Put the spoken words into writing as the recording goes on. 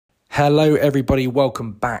Hello, everybody.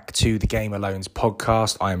 Welcome back to the Game Alone's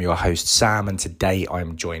podcast. I am your host, Sam, and today I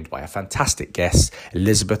am joined by a fantastic guest,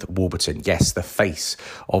 Elizabeth Warburton. Yes, the face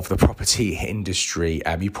of the property industry.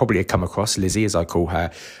 You probably have come across Lizzie, as I call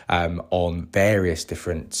her, on various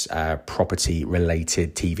different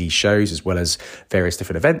property-related TV shows, as well as various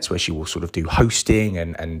different events where she will sort of do hosting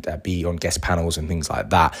and be on guest panels and things like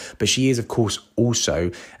that. But she is, of course,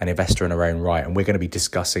 also an investor in her own right, and we're going to be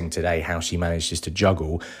discussing today how she manages to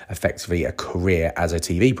juggle effectively a career as a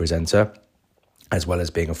TV presenter, as well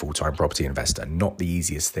as being a full-time property investor. Not the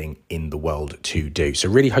easiest thing in the world to do. So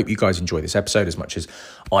really hope you guys enjoy this episode as much as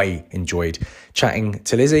I enjoyed chatting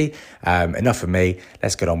to Lizzie. Enough of me.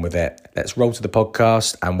 Let's get on with it. Let's roll to the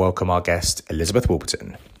podcast and welcome our guest, Elizabeth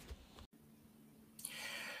Warburton.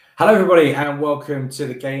 Hello, everybody, and welcome to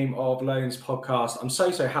the Game of Loans podcast. I'm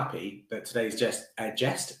so happy that today's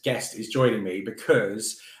guest is joining me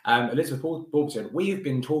because Elizabeth Warburton, we have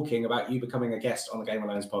been talking about you becoming a guest on the Game of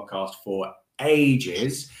Loans podcast for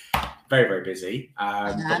ages. Very busy,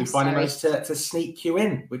 but we finally managed to sneak you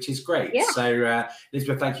in, which is great. Yeah. So,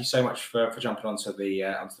 Elizabeth, thank you so much for jumping onto the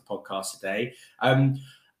podcast today.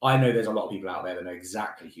 I know there's a lot of people out there that know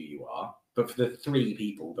exactly who you are. But for the three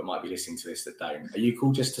people that might be listening to this that don't, are you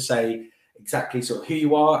cool just to say exactly sort of who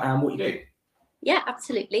you are and what you do? Yeah,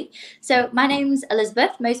 absolutely. So my name's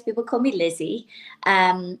Elizabeth. Most people call me Lizzie.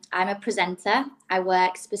 I'm a presenter. I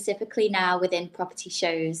work specifically now within property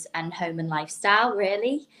shows and home and lifestyle,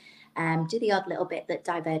 really. Do the odd little bit that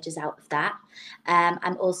diverges out of that.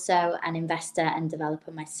 I'm also an investor and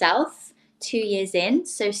developer myself, 2 years in.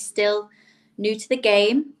 So still new to the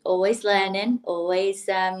game, always learning, always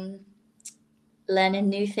learning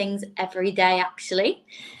new things every day, actually.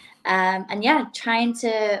 And yeah, trying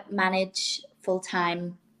to manage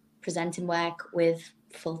full-time presenting work with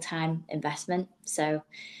full-time investment. So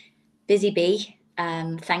busy bee.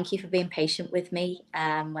 Thank you for being patient with me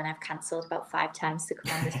when I've cancelled about 5 times to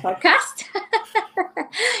come on this podcast.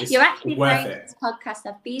 You're actually the greatest podcast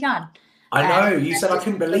I've been on. I know. You said I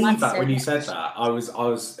couldn't believe that when you said that. I was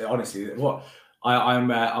honestly, what?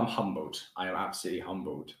 I'm humbled. I am absolutely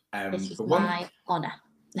humbled. This is my honour.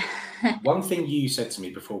 One thing you said to me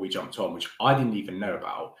before we jumped on, which I didn't even know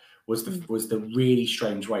about, was the really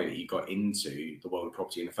strange way that you got into the world of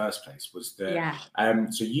property in the first place. So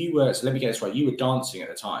let me get this right. You were dancing at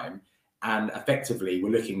the time, and effectively were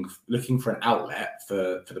looking for an outlet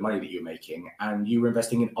for the money that you were making, and you were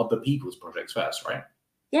investing in other people's projects first, right?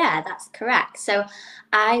 Yeah, that's correct. So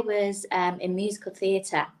I was in musical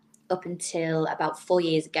theatre up until about 4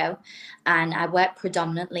 years ago, and I worked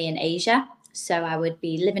predominantly in Asia. So I would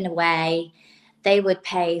be living away. They would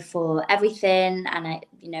pay for everything and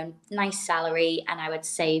a nice salary, and I would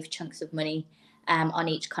save chunks of money on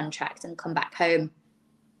each contract and come back home.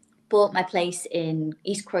 Bought my place in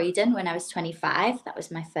East Croydon when I was 25. That was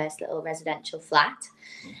my first little residential flat.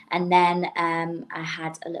 And then I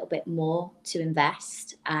had a little bit more to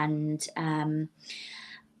invest, and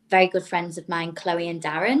very good friends of mine, Chloe and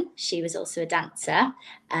Darren. She was also a dancer,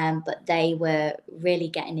 but they were really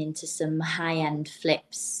getting into some high-end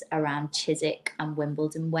flips around Chiswick and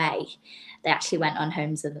Wimbledon Way. They actually went on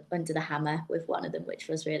Homes Under the Hammer with one of them, which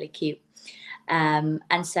was really cute. And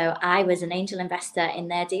so I was an angel investor in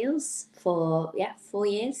their deals for 4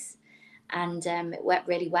 years, and it worked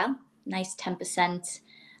really well. Nice 10%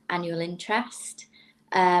 annual interest.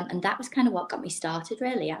 And that was kind of what got me started,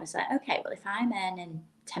 really. I was like, okay, well, if I'm earning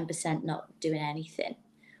 10% not doing anything,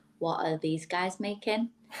 what are these guys making?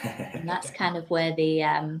 And that's kind of where the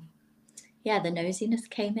nosiness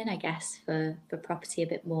came in, I guess, for property a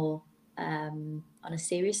bit more on a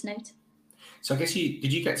serious note. So I guess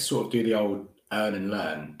did you get to sort of do the old earn and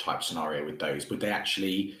learn type scenario with those? Would they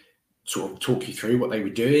actually sort of talk you through what they were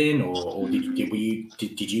doing, or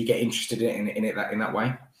did you get interested in it in that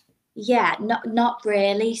way? Yeah, not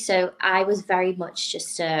really. So I was very much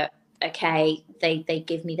just they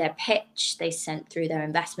give me their pitch, they sent through their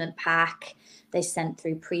investment pack, they sent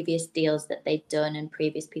through previous deals that they'd done and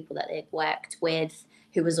previous people that they'd worked with,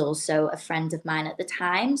 who was also a friend of mine at the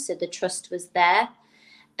time. So the trust was there.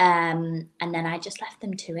 And then I just left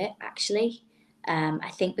them to it, actually. I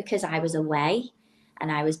think because I was away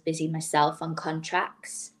and I was busy myself on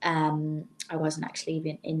contracts, I wasn't actually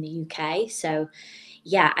even in the UK. So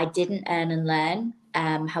yeah, I didn't earn and learn.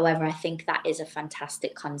 However, I think that is a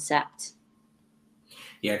fantastic concept.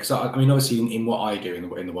 Yeah, because I mean, obviously, in what I do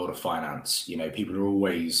in the world of finance, people are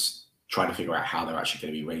always trying to figure out how they're actually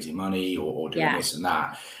going to be raising money or doing this and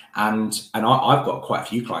that. And I've got quite a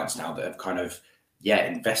few clients now that have kind of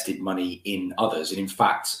invested money in others. And in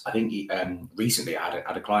fact, I think recently I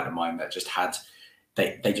had a client of mine that just had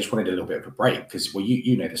they just wanted a little bit of a break because, well,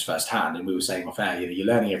 you know this firsthand, and we were saying off air, you know, you're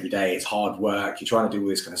learning every day, it's hard work, you're trying to do all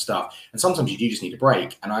this kind of stuff, and sometimes you do just need a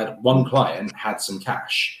break. And I had one client had some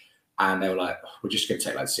cash, and they were like, we're just going to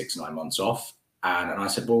take like 6-9 months off, and I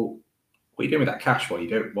said, well, what are you doing with that cash? Well, you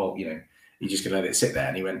don't, well, you know, you're just going to let it sit there.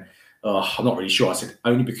 And he went, oh, I'm not really sure. I said,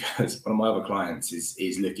 only because one of my other clients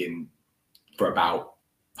is looking for about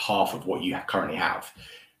half of what you currently have.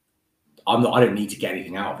 I don't need to get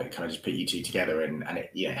anything out of it. Can I just put you two together, and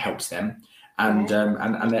it, yeah, helps them, and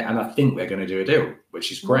I think they're going to do a deal,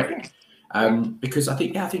 which is great. Because I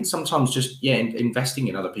think sometimes just investing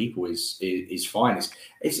in other people is fine.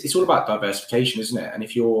 It's all about diversification, isn't it? And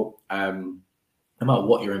if you're no matter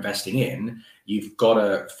what you're investing in, you've got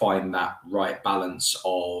to find that right balance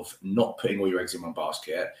of not putting all your eggs in one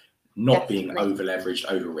basket, not being over leveraged,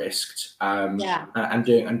 over risked, and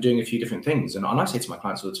doing a few different things. And I say to my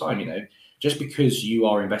clients all the time, you know, just because you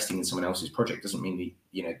are investing in someone else's project doesn't mean that,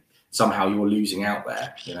 you know, somehow you're losing out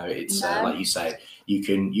there. You know, it's like you say, you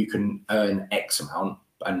can earn X amount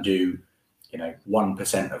and do, you know,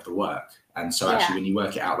 1% of the work. And so actually, when you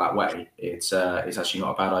work it out that way, it's actually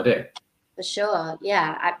not a bad idea. For sure,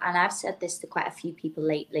 yeah. And I've said this to quite a few people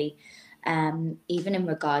lately, even in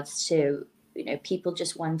regards to, you know, people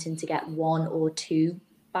just wanting to get 1 or 2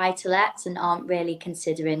 buy-to-lets and aren't really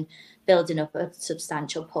considering building up a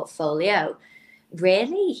substantial portfolio.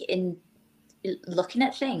 Really, in looking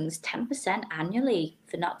at things, 10% annually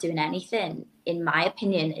for not doing anything, in my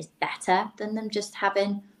opinion, is better than them just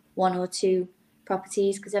having 1 or 2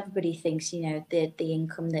 properties, because everybody thinks, you know, the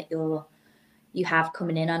income that you have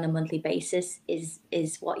coming in on a monthly basis is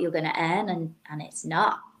what you're going to earn, and it's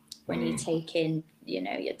not. When you take in, you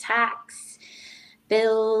know, your tax,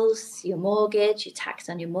 bills, your mortgage, your tax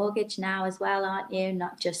on your mortgage now as well, aren't you?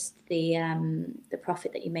 Not just the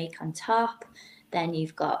profit that you make on top. Then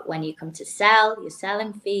you've got, when you come to sell, your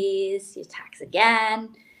selling fees, your tax again.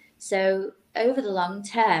 So over the long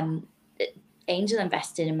term, angel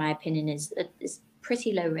investing, in my opinion, is a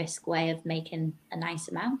pretty low risk way of making a nice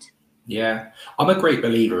amount. Yeah, I'm a great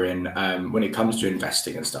believer in when it comes to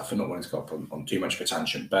investing and stuff, and not wanting to go up on too much of a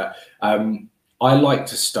tangent, but I like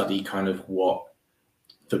to study kind of what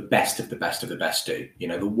the best of the best of the best do. You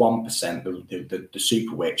know, the 1%, the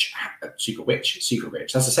super rich.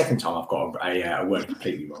 That's the second time I've got a word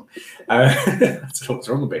completely wrong. That's what's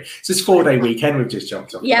wrong with me. So it's 4-day weekend we've just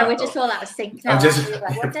jumped off. Yeah, we're just all out of sync now. I'm just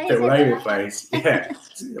like, what day all over the is place. Yeah,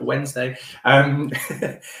 Wednesday. And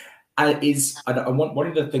one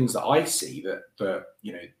of the things that I see that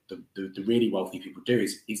you know the really wealthy people do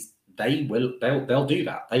is they'll do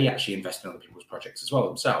that. They actually invest in other people's projects as well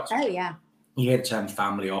themselves. Oh yeah. You hear the term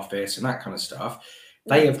family office and that kind of stuff.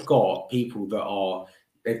 They have got people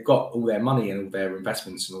they've got all their money and all their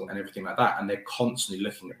investments and everything like that, and they're constantly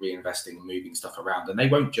looking at reinvesting and moving stuff around. And they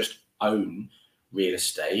won't just own real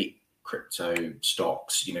estate, crypto,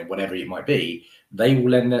 stocks, you know, whatever it might be. They will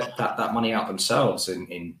lend that money out themselves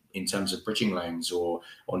in terms of bridging loans or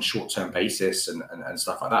on short-term basis and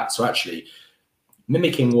stuff like that. So actually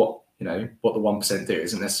mimicking what the 1% do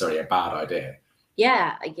isn't necessarily a bad idea.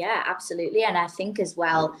 Yeah, absolutely. And I think as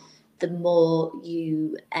well, the more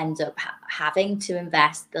you end up having to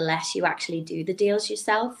invest, the less you actually do the deals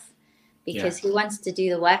yourself, because who wants to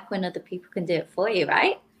do the work when other people can do it for you,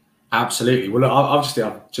 right? Absolutely. Well, look,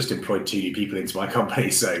 I've just employed 2 new people into my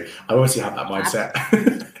company, so I obviously have that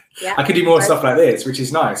mindset. Yeah, I could do more stuff like this, which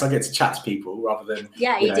is nice. I get to chat to people rather than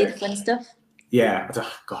you do the fun stuff. Yeah.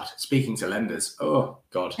 Oh, God, speaking to lenders. Oh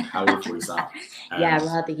God, how awful is that?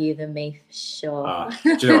 Rather you than me, for sure.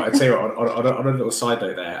 Do you know what? I'd say on a little side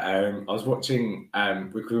note there. I was watching.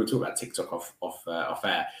 We were talking about TikTok off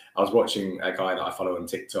air. I was watching a guy that I follow on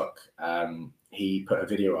TikTok. He put a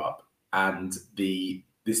video up, and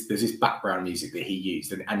there's this background music that he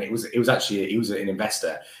used, and it was actually he was an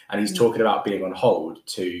investor, and he's talking about being on hold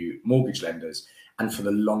to mortgage lenders, and for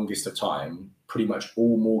the longest of time, pretty much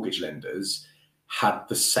all mortgage lenders had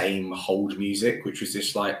the same hold music, which was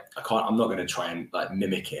just like, I'm not going to try and like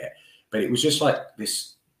mimic it, but it was just like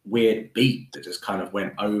this weird beat that just kind of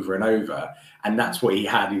went over and over. And that's what he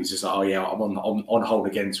had. He was just like, oh yeah, I'm on hold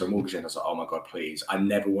again to a mortgage lender. I was like, oh my God, please. I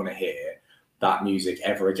never want to hear that music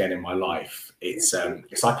ever again in my life. It's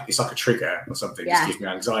like a trigger or something. It just gives me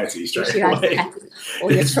anxiety straight away.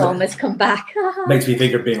 All your traumas come back. Makes me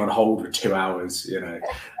think of being on hold for 2 hours, you know,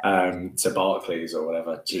 to Barclays or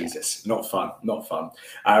whatever. Jesus, not fun.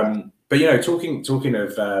 But you know, talking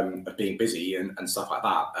of being busy and stuff like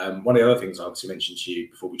that. One of the other things I obviously mentioned to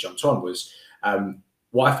you before we jumped on was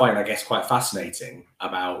what I find, I guess, quite fascinating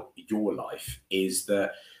about your life is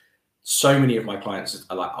that so many of my clients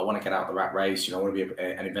are like, I want to get out the rat race. You know, I want to be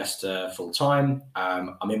an investor full time.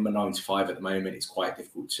 I'm in my 9 to 5 at the moment. It's quite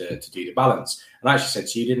difficult to do the balance. And I actually said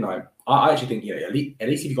to you, didn't I? I actually think, you know, at least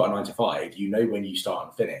if you've got a 9 to 5, you know when you start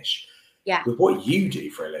and finish. Yeah. With what you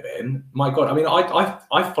do for a living, my God, I mean,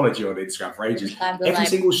 I followed you on Instagram for ages. Every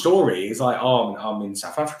single story is like, oh, I'm in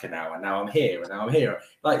South Africa now, and now I'm here, and now I'm here.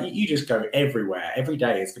 Like, you just go everywhere. Every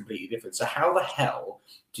day is completely different. So how the hell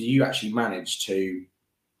do you actually manage to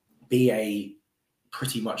be a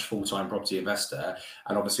pretty much full-time property investor?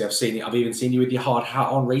 And obviously I've even seen you with your hard hat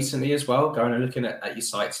on recently as well, going and looking at your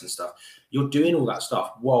sites and stuff. You're doing all that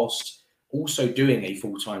stuff whilst also doing a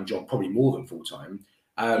full-time job, probably more than full-time.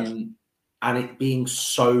 And it being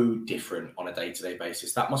so different on a day-to-day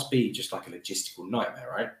basis. That must be just like a logistical nightmare,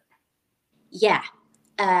 right? Yeah.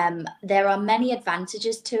 There are many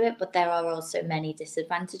advantages to it, but there are also many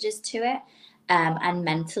disadvantages to it. And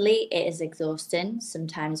mentally, it is exhausting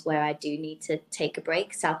sometimes where I do need to take a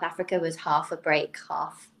break. South Africa was half a break,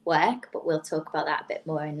 half work, but we'll talk about that a bit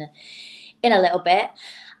more in a little bit.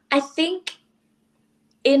 I think,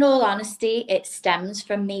 in all honesty, it stems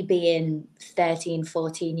from me being 13,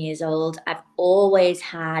 14 years old. I've always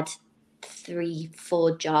had 3,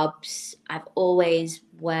 4 jobs. I've always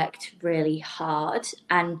worked really hard.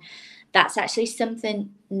 And that's actually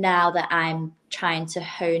something now that I'm trying to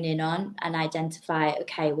hone in on and identify,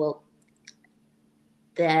 okay, well,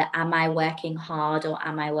 am I working hard or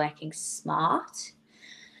am I working smart?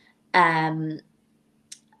 I've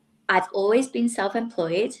always been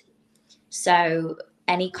self-employed. So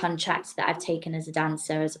any contracts that I've taken as a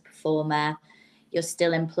dancer, as a performer, you're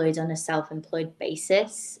still employed on a self-employed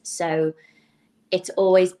basis. So it's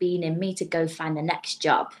always been in me to go find the next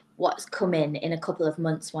job. What's coming in a couple of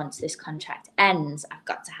months once this contract ends, I've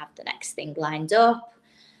got to have the next thing lined up.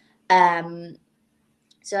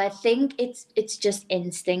 So I think it's just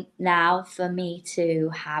instinct now for me to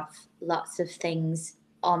have lots of things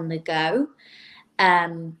on the go.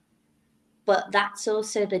 But that's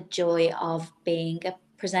also the joy of being a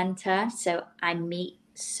presenter. So I meet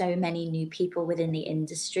so many new people within the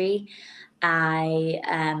industry. I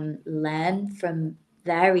learn from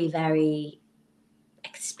very, very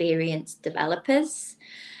experienced developers,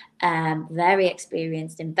 very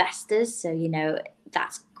experienced investors. So, you know,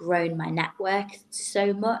 that's grown my network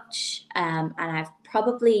so much. And I've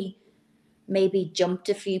probably maybe jumped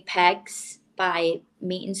a few pegs by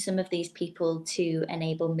meeting some of these people to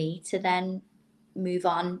enable me to then move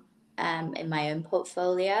on in my own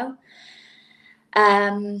portfolio.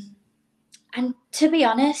 And to be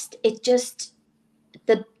honest, it just,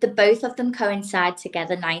 the both of them coincide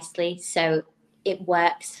together nicely. So it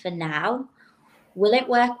works for now. Will it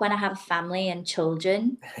work when I have a family and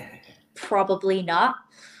children? Probably not.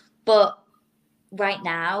 But right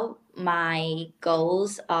now, my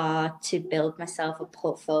goals are to build myself a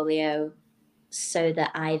portfolio so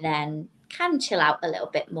that I then can chill out a little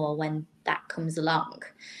bit more when that comes along.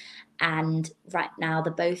 And right now, the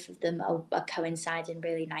both of them are coinciding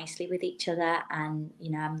really nicely with each other. And, you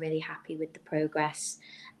know, I'm really happy with the progress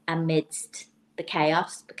amidst the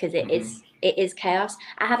chaos, because it is chaos.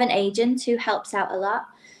 I have an agent who helps out a lot.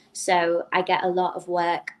 So I get a lot of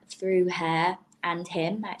work through her and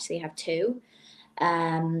him. I actually have 2.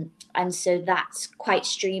 And so that's quite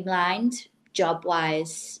streamlined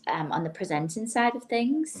job-wise on the presenting side of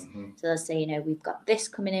things. So they'll say, you know, we've got this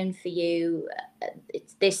coming in for you.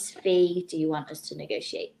 It's this fee. Do you want us to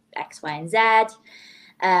negotiate X, Y, and Z?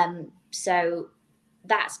 So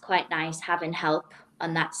that's quite nice, having help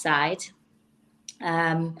on that side.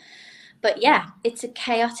 But yeah, it's a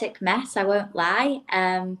chaotic mess, I won't lie.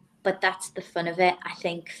 But that's the fun of it, I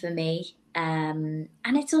think, for me. And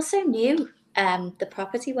it's also new. The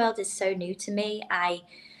property world is so new to me.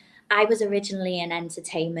 I was originally in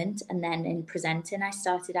entertainment, and then in presenting, I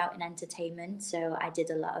started out in entertainment. So I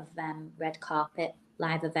did a lot of red carpet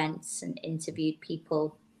live events and interviewed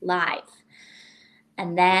people live.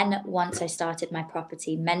 And then once I started my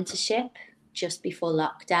property mentorship just before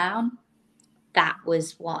lockdown, that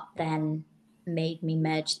was what then made me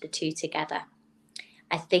merge the two together.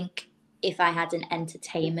 I think if I had an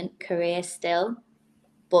entertainment career still,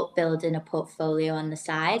 but building a portfolio on the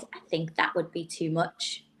side, I think that would be too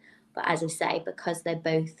much. But as I say, because they're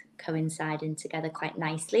both coinciding together quite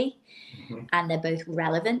nicely, and they're both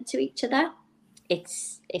relevant to each other,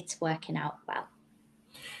 it's working out well.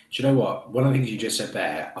 Do you know what? One of the things you just said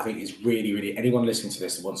there, I think is really, really, anyone listening to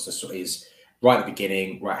this that wants to sort of is right at the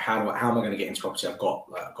beginning, right? How am I going to get into property? I've got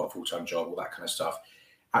a full-time job, all that kind of stuff.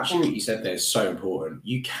 Actually, what you said there is so important.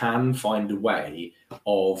 You can find a way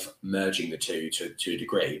of merging the two to a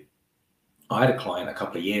degree. I had a client a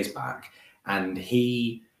couple of years back, and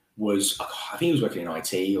he was, I think he was working in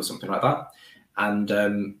IT or something like that. And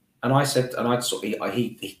I said, and I'd sort of,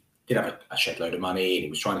 he did have a shed load of money, and he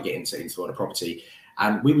was trying to get into a property.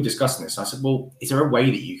 And we were discussing this. And I said, well, is there a way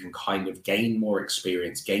that you can kind of gain more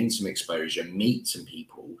experience, gain some exposure, meet some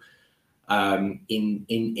people in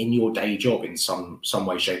your day job in some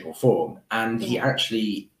way, shape, or form? And he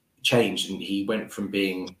actually changed, and he went from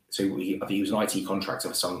being, I think he was an IT contractor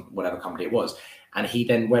for some whatever company it was, and he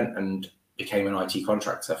then went and became an IT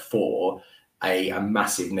contractor for a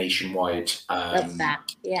massive nationwide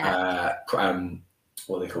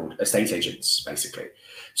what are they called? Estate agents, basically.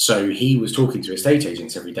 So he was talking to estate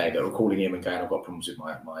agents every day that were calling him and going, I've got problems with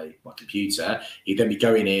my computer. He'd then be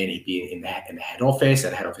going in, he'd be in the head office,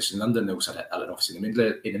 at a head office in London. They also had an office in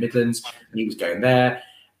the Midlands, and he was going there.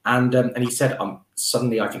 And he said,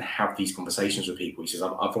 suddenly I can have these conversations with people. He says,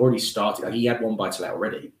 I've already started. Like, he had one buy-to-let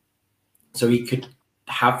already. So he could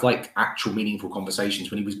have like actual meaningful conversations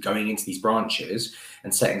when he was going into these branches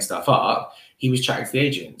and setting stuff up. He was chatting to the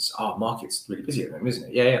agents. Oh, market's really busy at the moment, isn't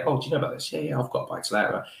it? Yeah. Oh, do you know about this? Yeah, I've got a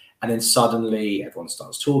buy-to-let. And then suddenly everyone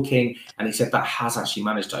starts talking. And he said that has actually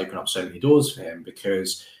managed to open up so many doors for him,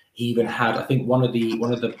 because he even had, I think one of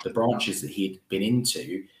the branches that he'd been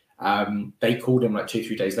into, they called him like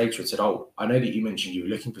 2-3 days later and said, oh, I know that you mentioned you were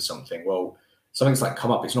looking for something. Well, something's like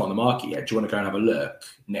come up. It's not on the market yet. Do you want to go and have a look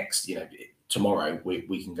next, tomorrow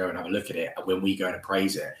we can go and have a look at it when we go and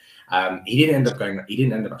appraise it. He didn't end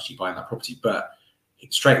up actually buying that property, but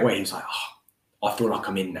straight away he was like, oh, I feel like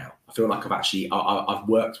I'm in now. I feel like I've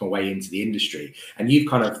worked my way into the industry. And you've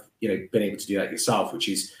kind of, been able to do that yourself, which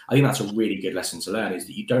is, I think that's a really good lesson to learn, is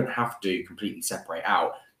that you don't have to completely separate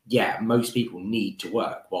out. Yeah, most people need to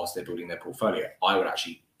work whilst they're building their portfolio. I would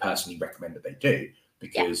actually personally recommend that they do,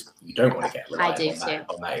 because you don't want to get reliant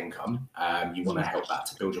on that income. You want to help that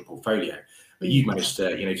to build your portfolio. But you've managed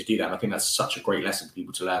to, to do that. And I think that's such a great lesson for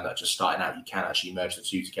people to learn, that just starting out, you can actually merge the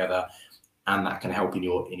two together, and that can help in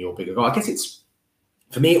your bigger goal. I guess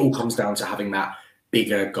for me, it all comes down to having that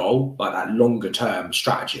bigger goal, like that longer term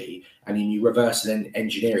strategy. And then you reverse and then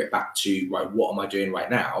engineer it back to, right, what am I doing right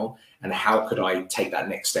now? And how could I take that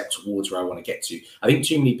next step towards where I want to get to? I think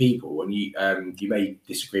too many people, and you may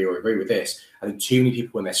disagree or agree with this, I think too many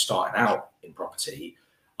people when they're starting out in property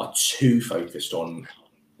are too focused on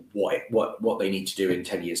what they need to do in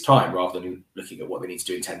 10 years' time, rather than looking at what they need to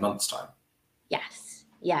do in 10 months' time. Yes.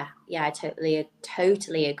 Yeah, I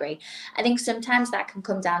totally agree. I think sometimes that can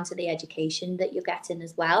come down to the education that you're getting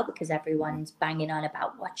as well, because everyone's banging on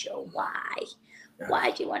about what's your why. Yeah.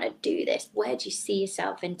 Why do you want to do this? Where do you see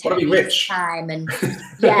yourself in 10 years' time? And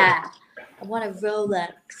yeah, I want a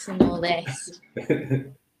Rolex and all this.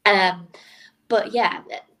 But yeah,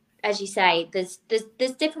 as you say, there's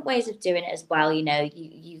different ways of doing it as well. You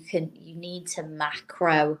need to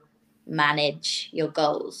macro manage your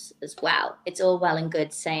goals as well. It's all well and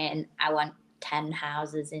good saying I want 10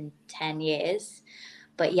 houses in 10 years,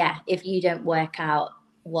 but yeah, if you don't work out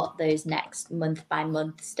what those next month by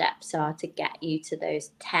month steps are to get you to those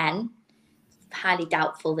 10, highly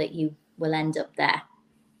doubtful that you will end up there.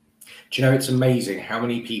 Do you know, it's amazing how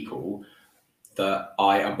many people that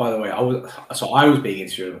and by the way, I was being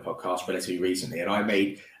interviewed on a podcast relatively recently, and I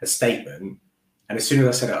made a statement, and as soon as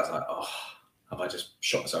I said it, I was like, oh, have I just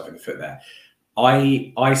shot myself in the foot there?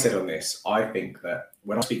 I said on this, I think that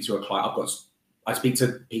when I speak to a client, I speak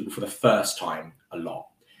to people for the first time a lot.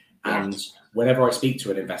 And whenever I speak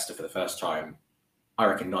to an investor for the first time, I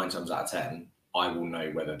reckon 9 times out of 10, I will know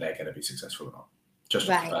whether they're going to be successful or not, just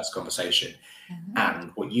with the first conversation. Mm-hmm.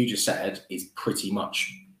 And what you just said is pretty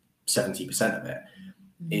much 70% of it.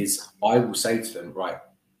 Is I will say to them, right,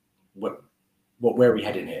 where are we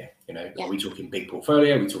heading here? Are we talking big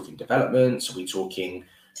portfolio? Are we talking developments? Are we talking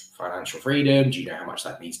financial freedom? Do you know how much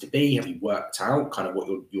that needs to be? Have you worked out kind of what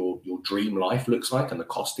your dream life looks like and the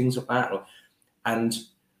costings of that? And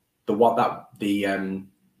the one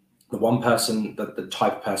person, the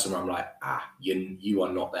type of person where I'm like, you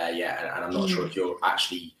are not there yet, and I'm not sure if you're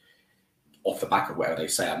actually, off the back of whatever they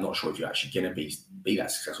say, I'm not sure if you're actually going to be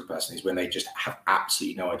that successful person, is when they just have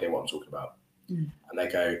absolutely no idea what I'm talking about. And they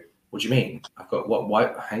go, what do you mean? I've got what?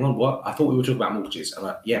 Why? Hang on, what? I thought we were talking about mortgages. I'm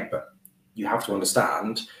like, yeah, but you have to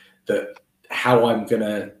understand that how I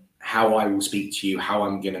will speak to you, how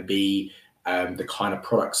I'm going to be, the kind of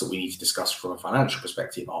products that we need to discuss from a financial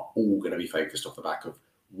perspective are all going to be focused off the back of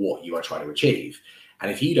what you are trying to achieve. And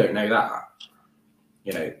if you don't know that,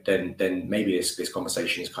 then maybe this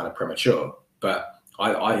conversation is kind of premature. But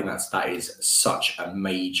I think that is such a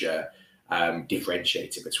major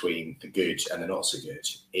differentiator between the good and the not so good.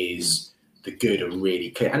 Is the good are really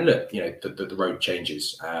clear, and look, the road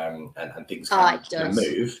changes and things can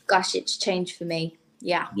move. Gosh, it's changed for me.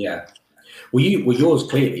 Yeah. Yeah. Well, yours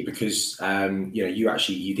clearly because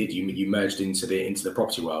you merged into the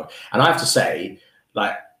property world, and I have to say,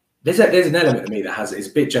 like, there's an element of me that is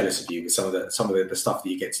a bit jealous of you with some of the stuff that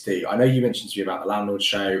you get to do. I know you mentioned to me about the landlord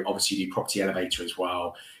show. Obviously, you do property elevator as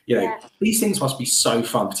well. These things must be so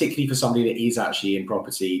fun, particularly for somebody that is actually in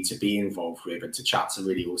property, to be involved with and to chat to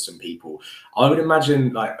really awesome people. I would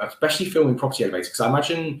imagine, like, especially filming property elevator, because I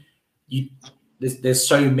imagine there's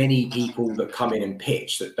so many people that come in and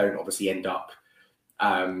pitch that don't obviously end up,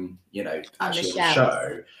 actually on the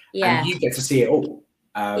show, and you get to see it all.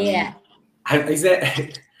 Is there?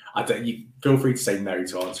 I don't. You feel free to say no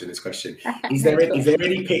to answering this question. Is there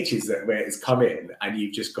any pitches where it's come in and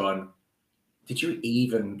you've just gone, did you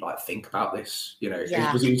even like think about this?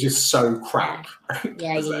 Was it just so crap?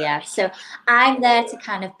 Yeah. So I'm there to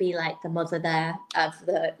kind of be like the mother there of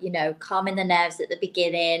the, calming the nerves at the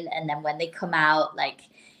beginning, and then when they come out, like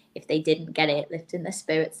if they didn't get it, lifting their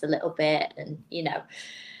spirits a little bit, and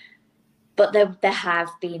but there have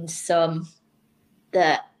been some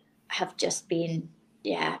that have just been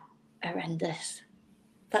horrendous.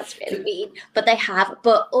 That's really mean, but they have.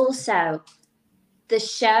 But also, the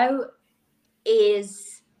show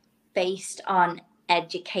is based on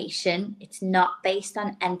education. It's not based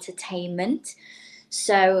on entertainment.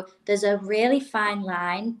 So there's a really fine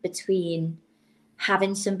line between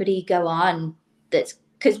having somebody go on that's,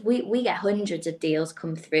 because we get hundreds of deals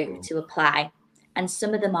come through to apply, and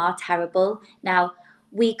some of them are terrible. Now,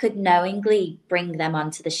 we could knowingly bring them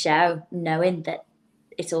onto the show knowing that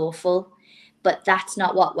it's awful, but that's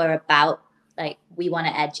not what we're about. Like, we want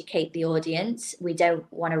to educate the audience. We don't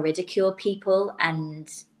want to ridicule people,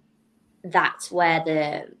 and that's where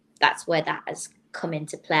that has come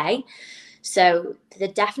into play. So there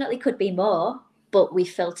definitely could be more, but we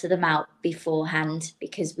filter them out beforehand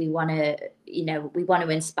because we want to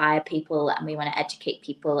inspire people, and we want to educate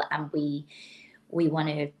people, and we want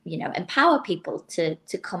to empower people to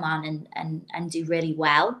come on and do really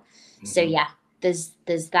well. Mm-hmm. So yeah, there's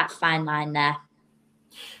that fine line there.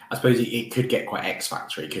 I suppose it could get quite X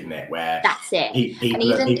Factory, couldn't it? Where that's it.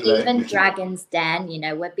 Even Dragon's Den,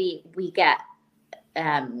 we get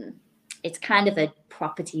it's kind of a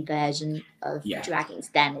property version of Dragon's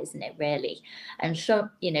Den, isn't it? Really, and so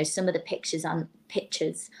some of the pictures on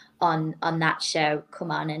that show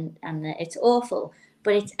come on, and it's awful,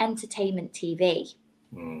 but it's entertainment TV,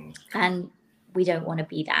 and we don't want to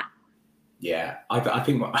be that. Yeah, I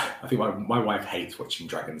think my wife hates watching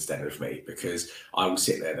Dragon's Den with me, because I will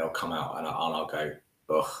sit there, they'll come out, and I'll go,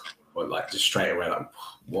 ugh, or like just straight away, like,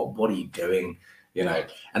 what are you doing? And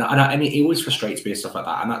I mean, it always frustrates me and stuff like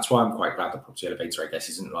that, and that's why I'm quite glad the property elevator, I guess,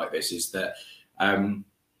 isn't like this. Is that, and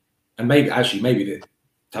maybe that,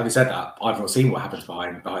 having said that, I've not seen what happens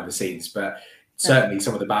behind the scenes, but certainly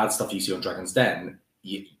some of the bad stuff you see on Dragon's Den,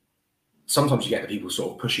 sometimes you get the people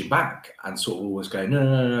sort of pushing back and sort of always going,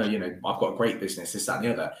 no, I've got a great business, this, that, and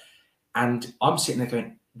the other. And I'm sitting there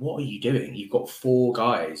going, what are you doing? You've got 4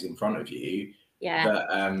 guys in front of you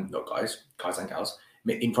that, not guys and gals,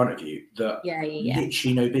 in front of you that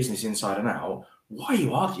literally know business inside and out. Why are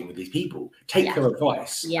you arguing with these people? Take their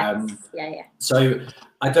advice. So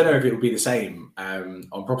I don't know if it will be the same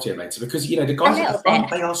on property elevator, because the guys at the front,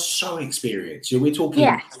 they are so experienced. We're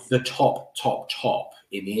talking the top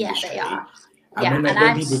in the industry. They are. And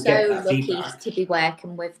I'm so lucky to be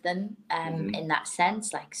working with them in that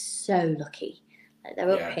sense. Like, so lucky. Like,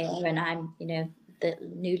 they're up here, and I'm the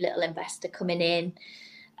new little investor coming in.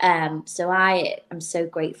 So I am so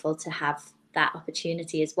grateful to have that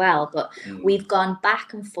opportunity as well. But we've gone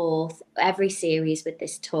back and forth every series with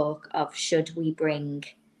this talk of, should we bring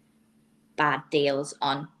bad deals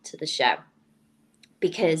on to the show?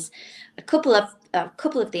 Because a couple of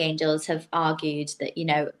the angels have argued that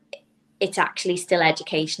it's actually still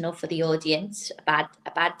educational for the audience, a bad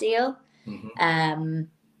deal.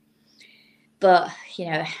 But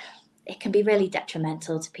it can be really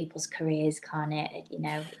detrimental to people's careers, can't it?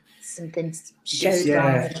 Something's showed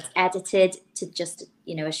wrong and it's edited to just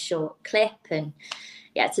a short clip, and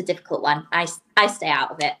it's a difficult one. I stay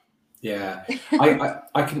out of it.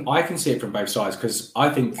 I can see it from both sides, because I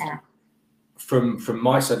think from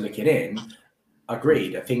my side looking in,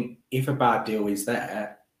 agreed. I think if a bad deal is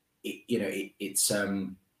there, it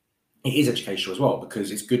is educational as well,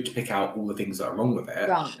 because it's good to pick out all the things that are wrong with it,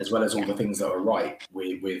 as well as all the things that are right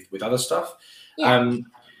with other stuff.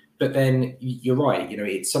 But then you're right,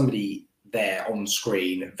 it's somebody there on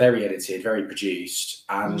screen, very edited, very produced,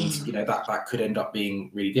 and that could end up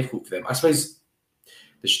being really difficult for them. I suppose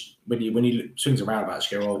when you swings around about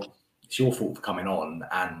it, you go, well, it's your fault for coming on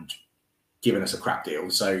and given us a crap deal.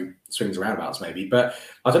 So swings and roundabouts maybe, but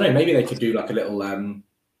I don't know. Maybe they could do like a little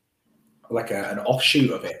like an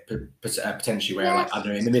offshoot of it potentially, where like, I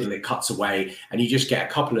don't know, in the middle it cuts away and you just get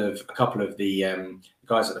a couple of the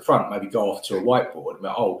guys at the front maybe go off to a whiteboard and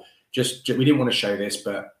go, just we didn't want to show this,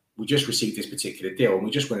 but we just received this particular deal and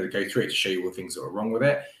we just wanted to go through it to show you all the things that were wrong with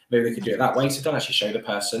it. Maybe they could do it that way, so don't actually show the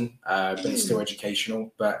person, but it's still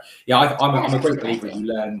educational. But yeah, I'm a great believer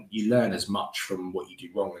you learn as much from what you do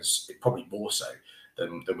wrong as probably more so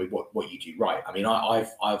than with what you do right. I mean,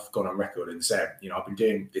 I've gone on record and said, you know, I've been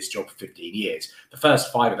doing this job for 15 years. The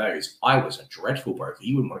first 5 of those, I was a dreadful broker.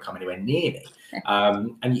 You wouldn't want to come anywhere near me.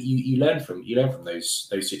 And you learn from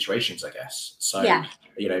those situations, I guess. So yeah.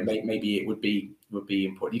 You know, maybe it would be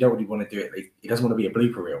important. You don't really want to do it. It doesn't want to be a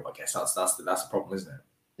blooper reel. I guess that's the problem, isn't it?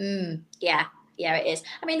 Yeah, it is.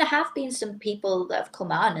 I mean, there have been some people that have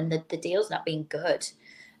come on and the deal's not been good.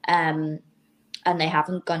 And they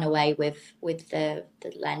haven't gone away with the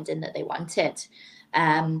lending that they wanted.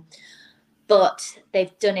 But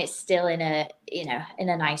they've done it still in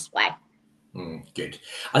a nice way. Good.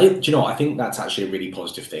 I think that's actually a really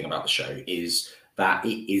positive thing about the show is that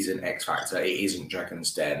it isn't X Factor, it isn't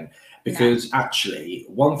Dragon's Den. Because actually,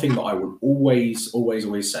 one thing that I would always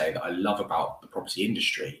say that I love about the property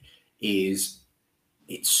industry is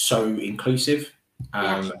it's so inclusive.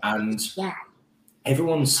 And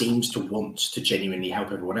everyone seems to want to genuinely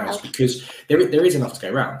help everyone else because there is enough to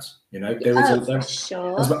go around. You know,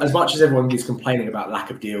 sure. As much as everyone is complaining about lack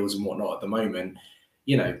of deals and whatnot at the moment,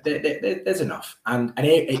 you know, there's enough. And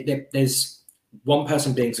there's one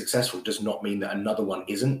person being successful does not mean that another one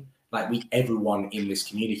isn't. Like everyone in this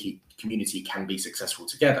community can be successful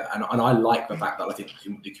together. And I like the fact that I think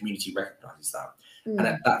the community recognises that.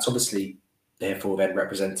 And that's obviously therefore then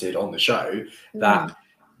represented on the show that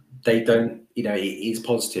they don't, you know, it is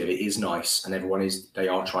positive, it is nice, and they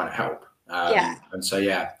are trying to help. And so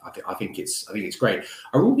I think it's great.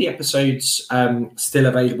 Are all the episodes still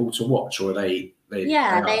available to watch, or are they? They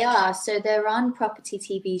are. So they're on Property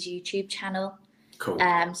TV's YouTube channel. Cool.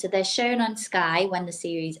 So they're shown on Sky when the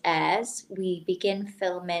series airs. We begin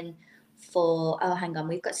filming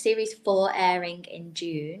we've got series 4 airing in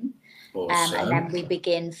June. Awesome. And then we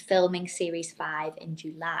begin filming series 5 in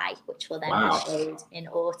July, which will then be showed in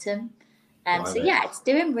autumn. It's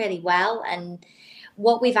doing really well. And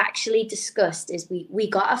what we've actually discussed is we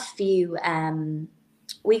got a few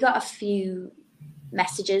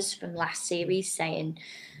messages from last series saying,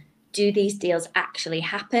 do these deals actually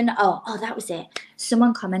happen? Oh, that was it.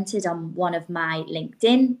 Someone commented on one of my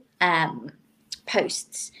LinkedIn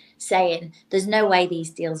posts saying, there's no way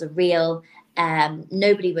these deals are real.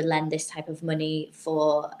 Nobody would lend this type of money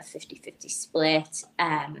for a 50-50 split.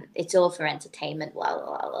 It's all for entertainment, blah, blah,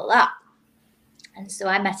 blah, blah, blah. And so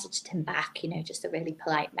I messaged him back, you know, just a really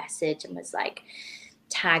polite message, and was like,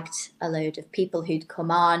 tagged a load of people who'd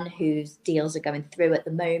come on whose deals are going through at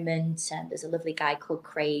the moment. And there's a lovely guy called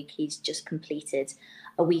Craig. He's just completed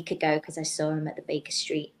a week ago because I saw him at the Baker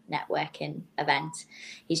Street networking event.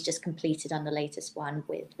 He's just completed on the latest one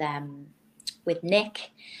with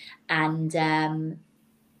Nick. And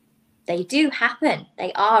they do happen.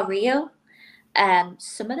 They are real.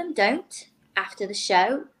 Some of them don't after the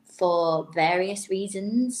show for various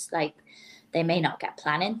reasons. Like they may not get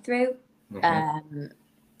planning through.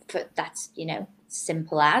 That's, you know,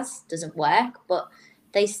 simple as, doesn't work, but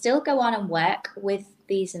they still go on and work with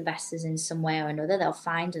these investors in some way or another. They'll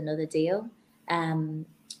find another deal,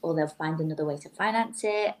 or they'll find another way to finance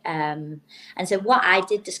it. And so what I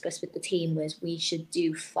did discuss with the team was we should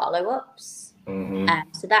do follow-ups.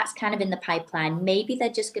 So that's kind of in the pipeline. Maybe they're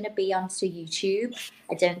just going to be onto YouTube.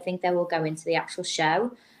 I don't think they will go into the actual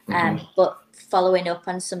show. But following up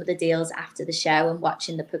on some of the deals after the show and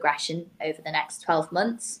watching the progression over the next 12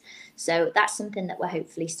 months. So that's something that we're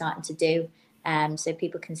hopefully starting to do, so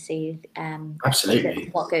people can see absolutely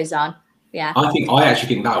what goes on. Yeah, I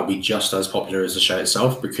actually think that will be just as popular as the show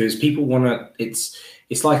itself, because people want to.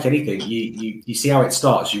 It's like anything. You see how it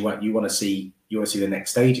starts. You want to see the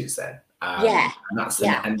next stages then. And that's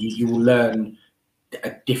and you will learn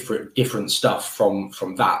a different stuff from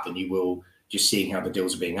that than you will just seeing how the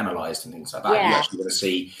deals are being analysed and things like that. You actually want to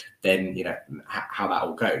see then, you know, how that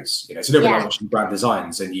all goes. You know, it's a little bit like watching brand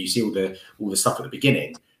designs, and you see all the stuff at the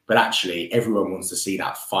beginning, but actually everyone wants to see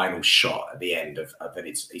that final shot at the end of that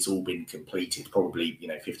it's all been completed, probably, you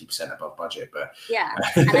know, 50% above budget. But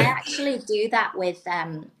and I actually do that with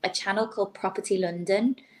a channel called Property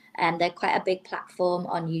London, and they're quite a big platform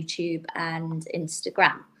on YouTube and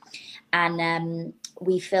Instagram. And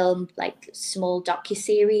we film like small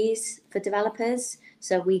docuseries for developers.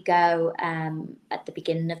 So we go at the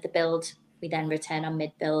beginning of the build we then return on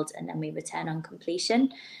mid-build, and then we return on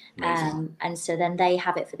completion. Amazing. And so then they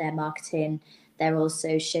have it for their marketing. They're also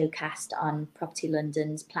showcased on Property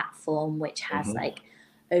London's platform, which has like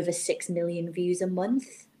over 6 million views a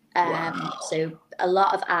month. Wow. So a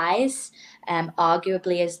lot of eyes,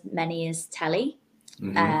 arguably as many as telly.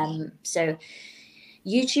 So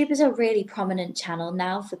YouTube is a really prominent channel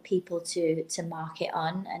now for people to market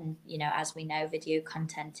on, and you know, as we know, video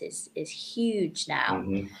content is huge now.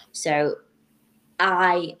 So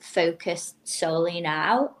I focus solely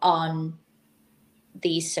now on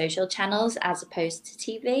these social channels as opposed to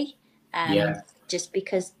TV, just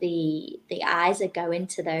because the eyes are going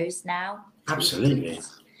to those now. Absolutely.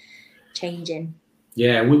 Changing.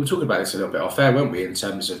 Yeah, we were talking about this a little bit off air, weren't we? In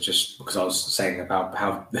terms of just because I was saying about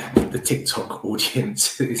how the TikTok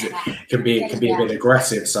audience can be a bit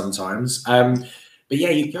aggressive sometimes. But yeah,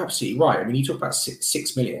 you're absolutely right. I mean, you talk about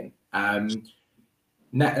 6 million.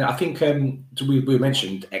 Now, I think we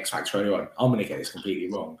mentioned X Factor earlier on. I'm going to get this completely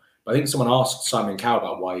wrong, but I think someone asked Simon Cowell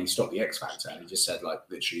about why he stopped the X Factor, and he just said, like,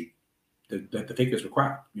 literally, the figures were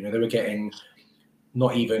crap. You know, they were getting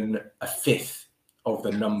not even a fifth of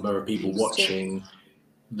the number of people watching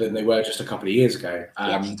than they were just a couple of years ago.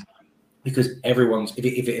 Because everyone's,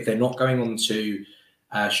 if they're not going on to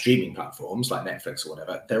streaming platforms like Netflix or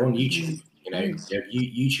whatever, they're on YouTube. You know,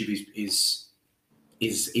 YouTube is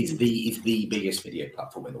the biggest video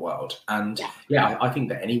platform in the world. And I think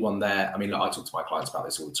that anyone there, I mean, like, I talk to my clients about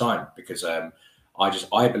this all the time, because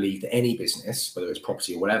I believe that any business, whether it's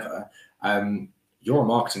property or whatever, you're a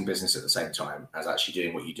marketing business at the same time as actually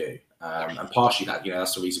doing what you do. And partially that, you know,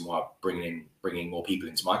 that's the reason why I'm bringing more people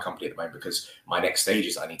into my company at the moment, because my next stage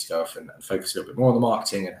is I need to go off and focus a little bit more on the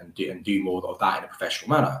marketing and do more of that in a professional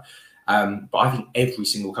manner. But I think every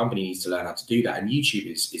single company needs to learn how to do that. And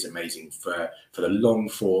YouTube is amazing for the long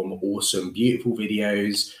form, awesome, beautiful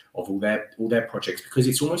videos of all their projects, because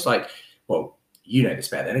it's almost like, well, you know this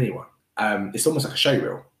better than anyone. It's almost like a show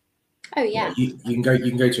reel. Oh yeah. You can go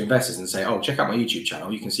to investors and say, oh, check out my YouTube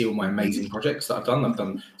channel. You can see all my amazing projects that I've done. I've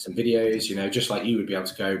done some videos, you know, just like you would be able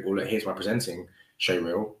to go, well, look, here's my presenting show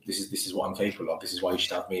reel. This is what I'm capable of. This is why you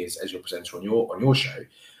should have me as your presenter on your show.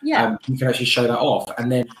 Yeah. You can actually show that off.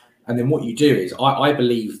 And then what you do is, I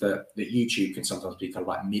believe that YouTube can sometimes be kind of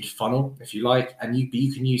like mid-funnel, if you like, and you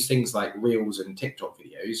can use things like Reels and TikTok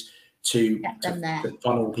videos to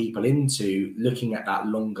funnel people into looking at that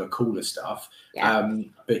longer, cooler stuff.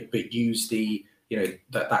 But use the, you know,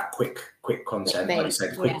 that quick content, like you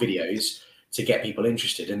said, quick videos to get people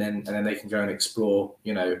interested, and then they can go and explore,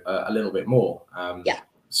 you know, a little bit more.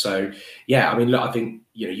 So I mean, look, I think,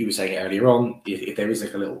 you know, you were saying it earlier on, if there is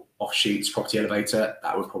like a little offshoots Property Elevator,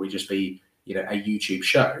 that would probably just be, you know, a YouTube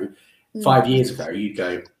show. 5 years ago, you'd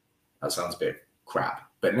go, that sounds a bit crap,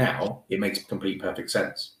 but now it makes complete perfect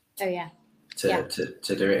sense. Oh yeah.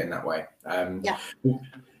 To do it in that way.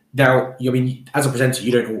 Now, I mean, as a presenter,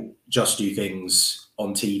 you don't just do things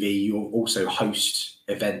on TV. You also host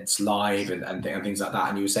events live and things like that.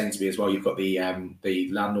 And you were saying to me as well, you've got the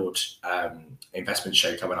landlord investment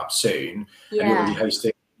show coming up soon, and you're going to be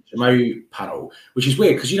hosting HMO panel, which is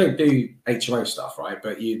weird because you don't do HMO stuff, right?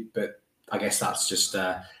 But I guess that's just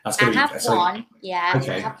that's going to be. I have one,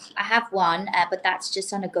 Okay. I have one, but that's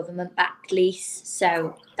just on a government-backed lease,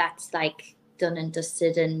 so that's like done and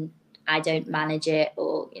dusted, and I don't manage it,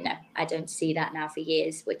 or, you know, I don't see that now for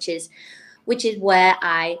years, which is where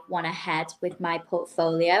I want to head with my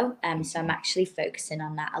portfolio. So I'm actually focusing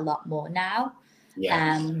on that a lot more now.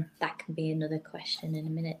 That can be another question in a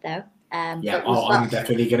minute, though. I'm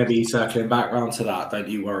definitely going to be circling back around to that. Don't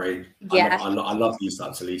you worry. I love these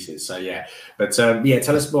types of leases. So but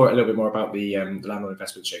tell us a little bit more about the landlord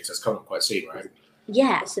investment show, because that's coming quite soon, right?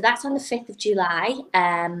 Yeah, so that's on the 5th of July.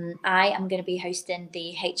 I am going to be hosting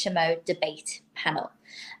the HMO debate panel,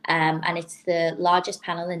 and it's the largest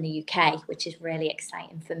panel in the UK, which is really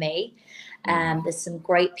exciting for me. There's some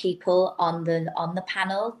great people on the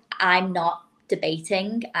panel. I'm not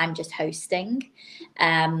debating, I'm just hosting.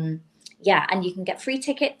 And you can get free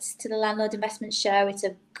tickets to the Landlord Investment Show. It's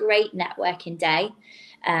a great networking day.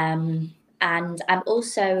 And I'm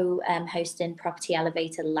also hosting Property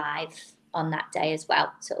Elevator Live on that day as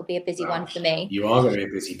well. So it'll be a busy one for me. You are going to be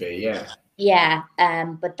a busy bee, yeah. Yeah,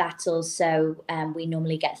 but that's also, we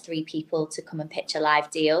normally get 3 people to come and pitch a live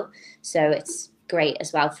deal. So it's great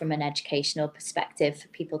as well from an educational perspective for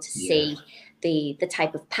people to see the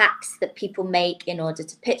type of packs that people make in order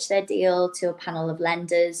to pitch their deal to a panel of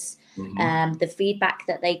lenders, the feedback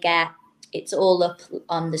that they get. It's all up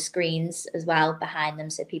on the screens as well behind them,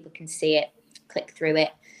 so people can see it, click through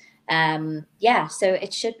it. Yeah, so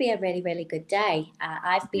it should be a really, really good day.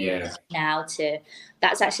 I've been now to,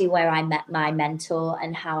 that's actually where I met my mentor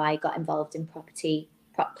and how I got involved in property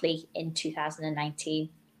properly in 2019.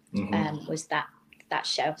 Was that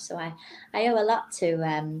show. So I owe a lot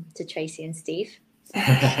to Tracy and Steve.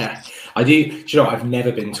 I do. Do you know, I've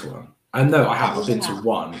never been to one. And no, I have. I've been to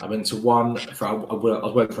one. I went to one for. I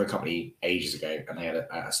was working for a company ages ago, and they had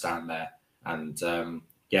a stand there. And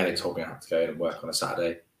they told me I had to go in and work on a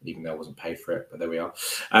Saturday, even though I wasn't paid for it. But there we are.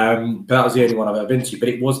 But that was the only one I've ever been to. But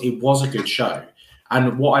it was a good show.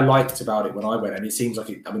 And what I liked about it when I went, and it seems like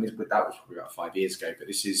that was probably about 5 years ago, but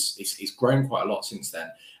it's grown quite a lot since then.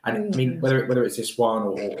 And I mean, whether it's this one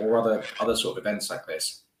or other sort of events like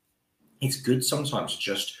this, it's good sometimes to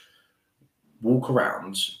just walk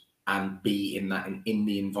around and be in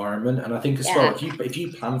the environment. And I think as well, if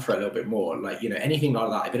you plan for a little bit more, like, anything like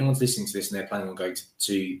that, if anyone's listening to this and they're planning on going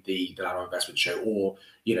to the Landlord Investment Show, or,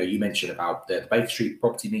 you mentioned about the Baker Street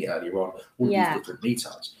property meet earlier on, all these different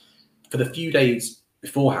meetups, for the few days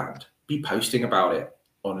beforehand, be posting about it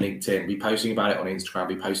on LinkedIn, be posting about it on Instagram,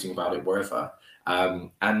 be posting about it wherever.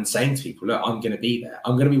 And saying to people, look, I'm going to be there.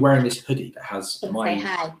 I'm going to be wearing this hoodie that has my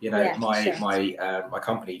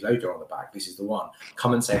company logo on the back. This is the one.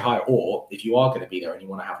 Come and say hi. Or if you are going to be there and you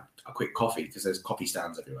want to have a quick coffee, because there's coffee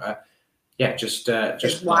stands everywhere. Yeah, just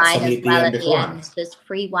wine as well at the end. There's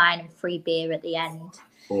free wine and free beer at the end.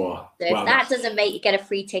 So if that doesn't make you get a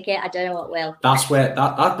free ticket, I don't know what will. That's where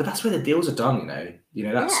that's where the deals are done.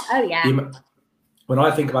 That's when I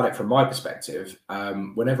think about it from my perspective,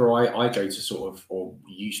 whenever I go to sort of, or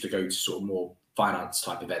used to go to sort of more finance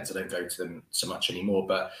type events, I don't go to them so much anymore.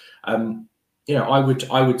 But I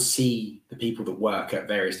would see the people that work at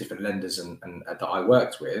various different lenders and that I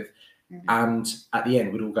worked with, and at the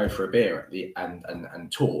end we'd all go for a beer and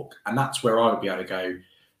talk, and that's where I would be able to go.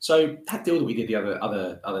 So that deal that we did the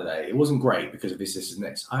other day, it wasn't great because of this and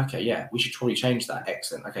this. Okay, yeah, we should probably change that.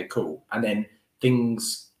 Excellent. Okay, cool. And then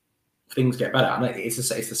things get better, and it's the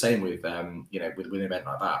same with with an event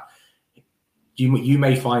like that. You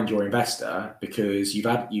may find your investor because you've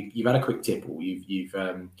had a quick tipple, you've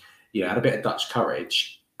had a bit of Dutch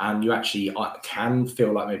courage, and you actually can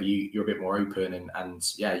feel like maybe you're a bit more open,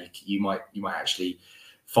 and you might actually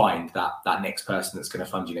find that next person that's going to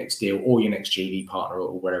fund your next deal or your next GV partner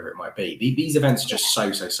or whatever it might be. These events are just so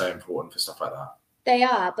important for stuff like that. They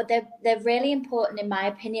are, but they're really important, in my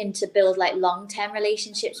opinion, to build like long-term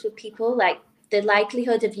relationships with people. Like, the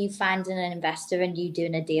likelihood of you finding an investor and you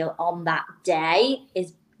doing a deal on that day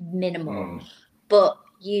is minimal. But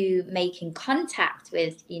you making contact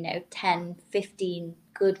with, 10, 15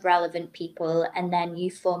 good relevant people, and then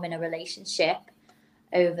you forming a relationship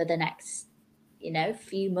over the next,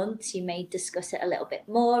 few months, you may discuss it a little bit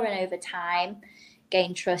more, and over time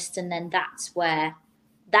gain trust. And then that's where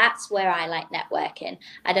I like networking.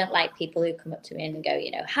 I don't like people who come up to me and go,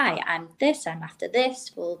 hi, I'm this, I'm after this,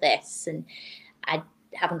 for this, and I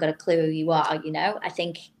haven't got a clue who you are. I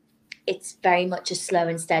think it's very much a slow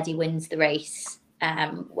and steady wins the race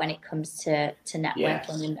when it comes to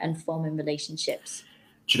networking and forming relationships.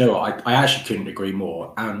 Do you know what? I actually couldn't agree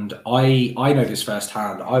more. And I know this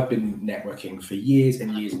firsthand. I've been networking for years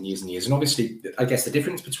and years and years and years. And obviously, I guess the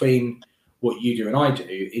difference between what you do and I do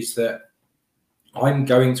is that I'm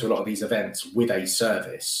going to a lot of these events with a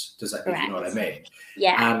service. Does that, if you know what I mean?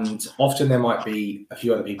 Yeah. And often there might be a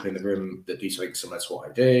few other people in the room that do something similar to what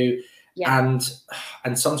I do. Yeah.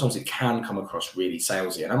 And sometimes it can come across really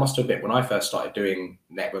salesy. And I must admit, when I first started doing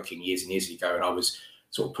networking years and years ago, and I was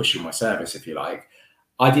sort of pushing my service, if you like,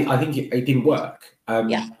 I think it didn't work.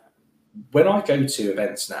 When I go to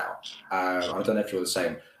events now, I don't know if you're the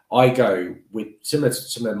same. I go with similar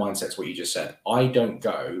mindsets to what you just said. I don't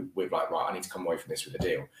go with like, right, I need to come away from this with a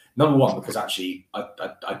deal. Number one, because actually, I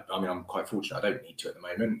mean, I'm quite fortunate. I don't need to at the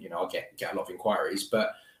moment. I get a lot of inquiries,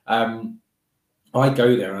 but I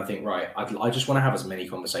go there and I think, right, I just want to have as many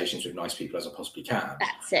conversations with nice people as I possibly can.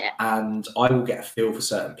 That's it. And I will get a feel for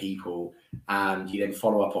certain people, and you then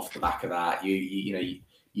follow up off the back of that.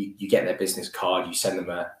 You get their business card, you send them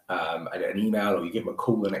an email, or you give them a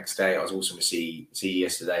call the next day. I was awesome to see you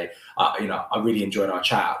yesterday. I really enjoyed our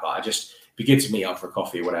chat, but it'd be good to meet up for a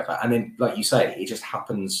coffee or whatever. And then, like you say, it just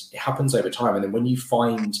happens. It happens over time. And then when you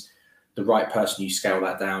find the right person, you scale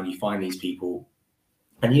that down. You find these people,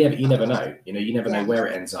 and you never know. You never know where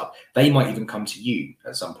it ends up. They might even come to you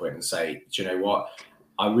at some point and say, "Do you know what?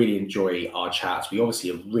 I really enjoy our chats. We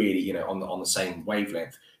obviously are really, on the same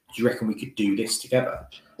wavelength. Do you reckon we could do this together?"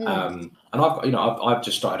 And I've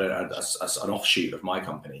just started an offshoot of my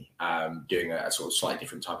company, doing a sort of slightly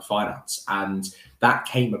different type of finance, and that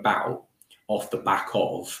came about off the back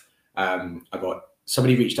of I got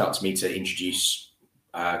somebody reached out to me to introduce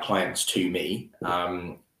clients to me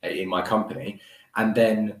in my company. And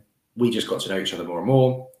then we just got to know each other more and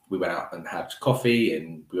more. We went out and had coffee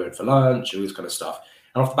and we went for lunch, all this kind of stuff.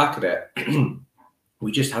 And off the back of it,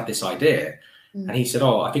 we just had this idea. And he said,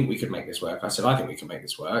 oh, I think we could make this work. I said, I think we can make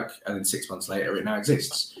this work. And then 6 months later, it now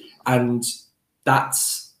exists. And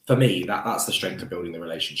that's, for me, that's the strength of building the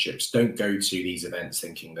relationships. Don't go to these events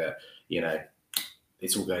thinking that, you know,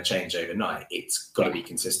 it's all going to change overnight. It's got to be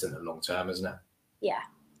consistent and long term, isn't it? Yeah.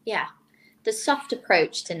 Yeah. The soft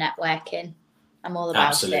approach to networking. I'm all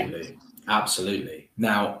about it. Absolutely.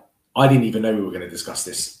 Now, I didn't even know we were going to discuss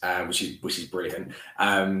this, which is brilliant.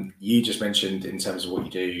 You just mentioned in terms of what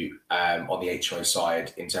you do on the HMO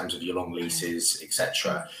side, in terms of your long leases,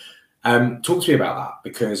 etc. Talk to me about that,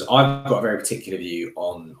 because I've got a very particular view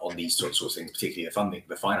on these sorts of things, particularly the funding,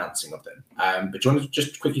 the financing of them. But do you want to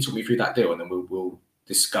just quickly talk me through that deal, and then we'll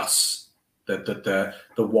discuss the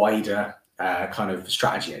wider kind of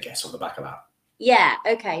strategy, I guess, on the back of that. Yeah.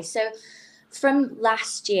 Okay. So from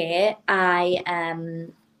last year, I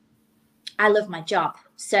love my job.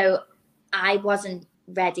 So I wasn't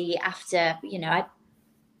ready after, you know, I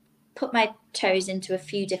put my toes into a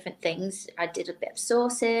few different things. I did a bit of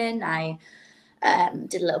sourcing. I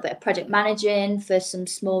did a little bit of project managing for some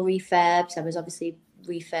small refurbs. I was obviously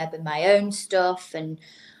refurbing my own stuff and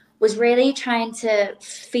was really trying to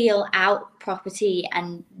feel out property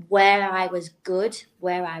and where I was good,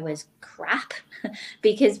 where I was crap,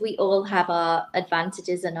 because we all have our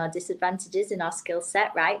advantages and our disadvantages in our skill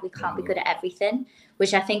set, right? We can't be good at everything,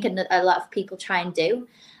 which I think a lot of people try and do.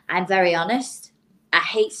 I'm very honest. I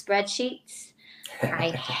hate spreadsheets.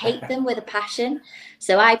 I hate them with a passion.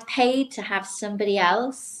 So I paid to have somebody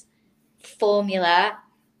else formula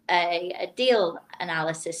a deal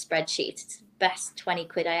analysis spreadsheet. It's the best 20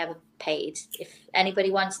 quid I ever paid. If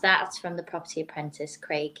anybody wants that, it's from the Property Apprentice,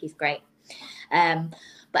 Craig. He's great.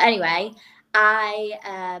 But anyway,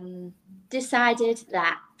 I decided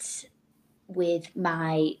that with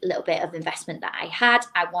my little bit of investment that I had,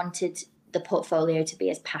 I wanted the portfolio to be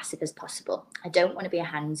as passive as possible. I don't want to be a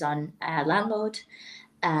hands-on landlord.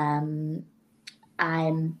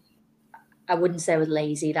 I wouldn't say I was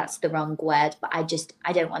lazy, that's the wrong word, but I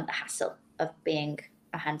don't want the hassle of being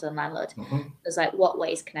a hands-on landlord. I was like, what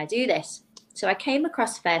ways can I do this? So I came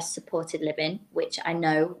across First Supported Living, which I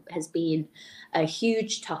know has been a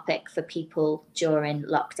huge topic for people during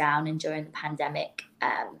lockdown and during the pandemic,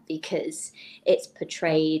 because it's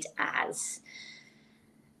portrayed as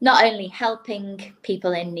not only helping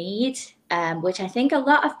people in need, which I think a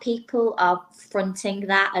lot of people are fronting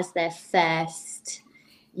that as their first,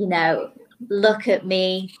 you know, look at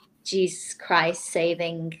me, Jesus Christ,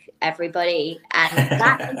 saving everybody. And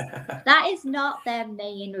that is not their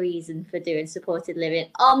main reason for doing supported living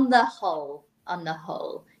on the whole.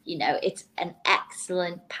 You know, it's an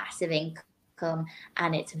excellent passive income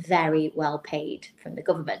and it's very well paid from the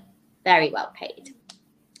government, very well paid.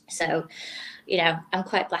 So, you know, I'm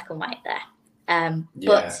quite black and white there.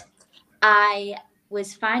 But I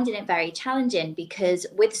was finding it very challenging because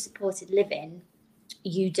with supported living,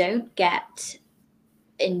 you don't get,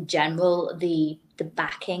 in general, the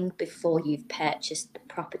backing before you've purchased the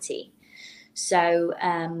property. So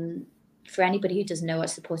for anybody who doesn't know what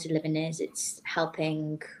supported living is, it's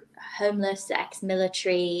helping homeless,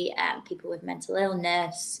 ex-military, people with mental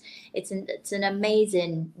illness. It's an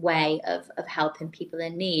amazing way of helping people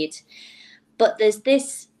in need. But there's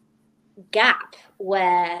this gap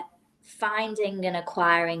where finding and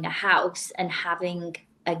acquiring a house and having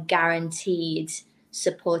a guaranteed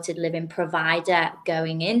supported living provider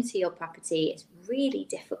going into your property is really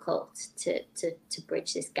difficult to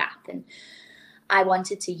bridge this gap. And I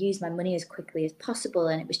wanted to use my money as quickly as possible,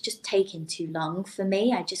 and it was just taking too long for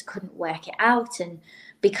me. I just couldn't work it out. And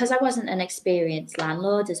because I wasn't an experienced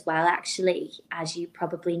landlord as well, actually, as you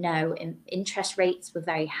probably know, interest rates were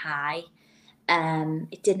very high.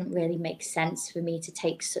 It didn't really make sense for me to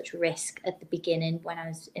take such risk at the beginning when I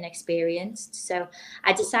was inexperienced. So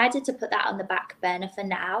I decided to put that on the back burner for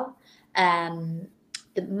now.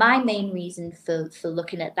 My main reason for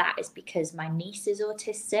looking at that is because my niece is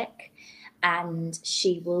autistic and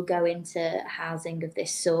she will go into housing of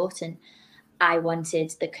this sort. And I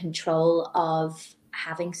wanted the control of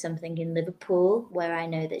having something in Liverpool where I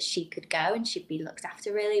know that she could go and she'd be looked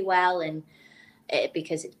after really well. And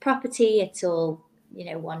because it's property, it's all, you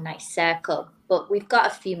know, one nice circle. But we've got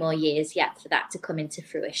a few more years yet for that to come into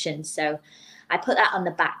fruition. So I put that on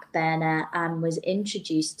the back burner and was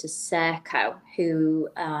introduced to Serco, who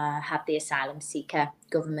have the asylum seeker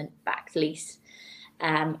government-backed lease.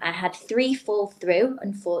 I had 3 fall through,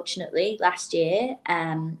 unfortunately, last year.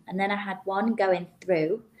 And then I had one going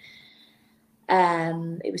through.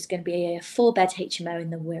 It was going to be a 4-bed HMO in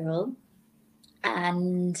the Wirral.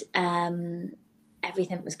 And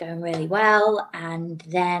everything was going really well. And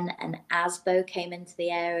then an ASBO came into the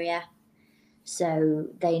area. So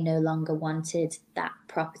they no longer wanted that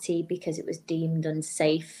property because it was deemed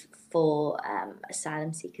unsafe for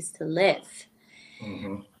asylum seekers to live.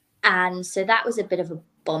 Mm-hmm. And so that was a bit of a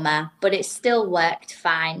bummer, but it still worked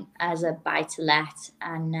fine as a buy-to-let.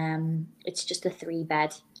 And it's just a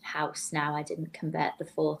 3-bed house now. I didn't convert the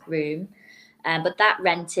 4th room. But that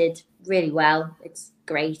rented really well. It's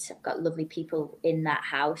great. I've got lovely people in that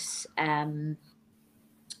house. And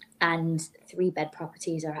 3-bed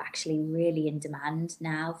properties are actually really in demand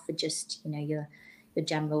now for just, your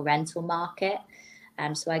general rental market.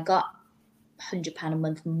 So I got £100 a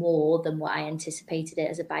month more than what I anticipated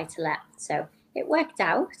it as a buy-to-let. So it worked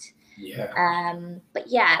out. Yeah. But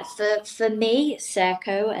yeah, for me,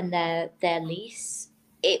 Serco and their lease,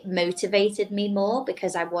 it motivated me more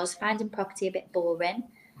because I was finding property a bit boring.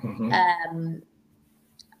 Mm-hmm.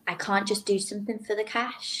 I can't just do something for the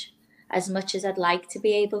cash as much as I'd like to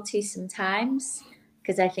be able to sometimes,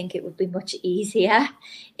 because I think it would be much easier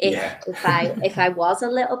if I was a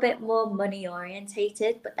little bit more money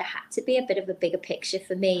orientated. But there had to be a bit of a bigger picture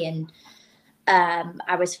for me, and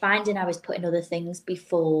I was finding I was putting other things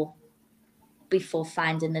before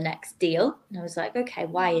finding the next deal. And I was like, okay,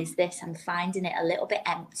 why is this? I'm finding it a little bit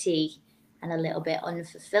empty and a little bit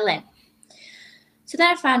unfulfilling. So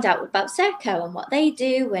then I found out about Serco and what they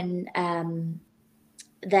do, and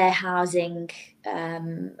they're housing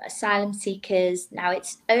asylum seekers. Now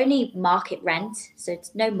it's only market rent, so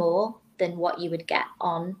it's no more than what you would get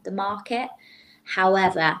on the market.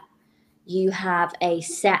 However, you have a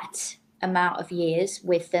set amount of years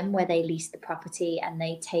with them where they lease the property and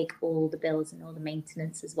they take all the bills and all the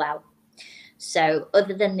maintenance as well. So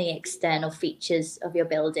other than the external features of your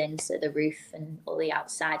building, so the roof and all the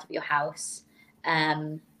outside of your house,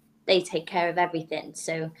 they take care of everything.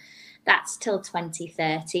 So that's till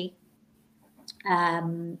 2030.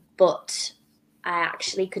 But I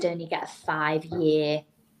actually could only get a 5-year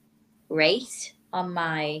rate on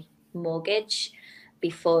my mortgage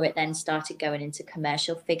before it then started going into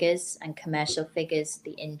commercial figures. And commercial figures,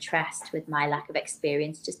 the interest with my lack of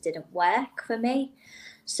experience just didn't work for me.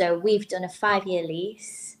 So we've done a 5-year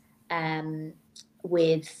lease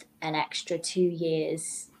with an extra 2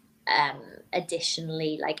 years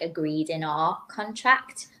additionally agreed in our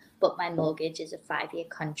contract. But my mortgage is a 5-year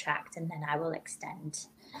contract, and then I will extend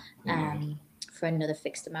for another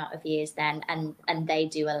fixed amount of years then. And they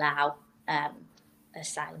do allow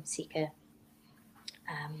asylum seeker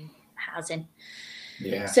housing.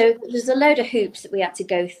 Yeah. So there's a load of hoops that we had to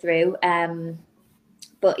go through.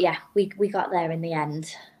 But yeah, we got there in the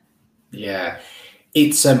end. Yeah.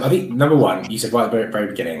 It's I think number one, you said right at the very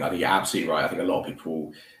beginning, I think you're absolutely right. I think a lot of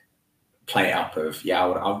people play it up of, I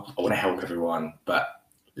want to help everyone, but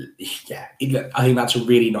yeah, I think that's a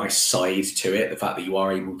really nice side to it. The fact that you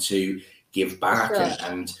are able to give back, Sure.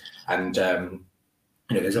 and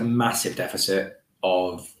there's a massive deficit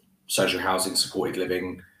of social housing, supported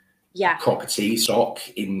living, property stock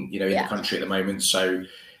in the country at the moment. So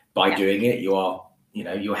by doing it, you are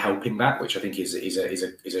you're helping that, which I think is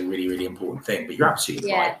a really, really important thing. But you're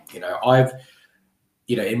absolutely right. I've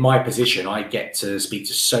in my position, I get to speak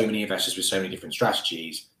to so many investors with so many different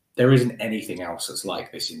strategies. There isn't anything else that's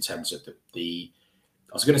like this in terms of the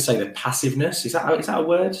I was going to say the passiveness. Is that a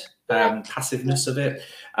word? Passiveness of it.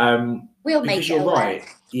 We'll make it. Because you're right.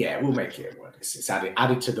 Yeah, we'll make it work. It's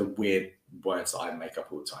added to the weird words that I make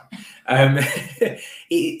up all the time.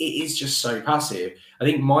 It is just so passive. I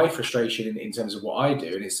think my frustration in terms of what I do,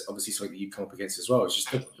 and it's obviously something that you come up against as well, is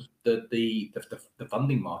just the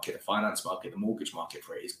funding market, the finance market, the mortgage market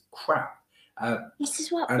for it is crap. This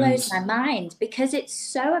is what blows my mind, because it's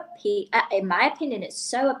so in my opinion, it's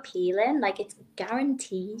so appealing. It's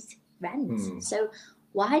guaranteed rent. So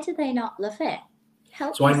why do they not love it?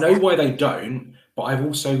 So I know why they don't, but I've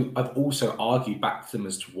also argued back to them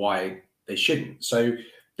as to why they shouldn't. So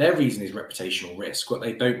their reason is reputational risk. What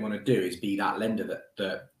they don't want to do is be that lender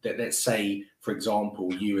that let's say, for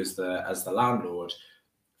example, you as the landlord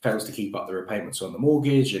fails to keep up the repayments on the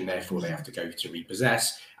mortgage, and therefore they have to go to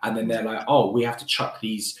repossess. And then they're like, oh, we have to chuck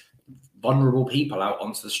these vulnerable people out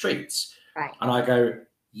onto the streets. Right. And I go,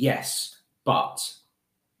 yes, but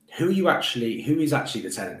who is actually the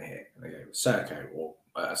tenant here? And they go, Serco or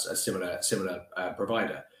a similar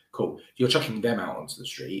provider. Cool. You're chucking them out onto the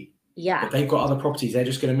street. Yeah. But they've got other properties. They're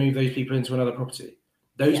just going to move those people into another property.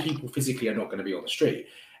 Those people physically are not going to be on the street.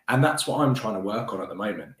 And that's what I'm trying to work on at the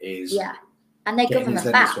moment is and they're getting these government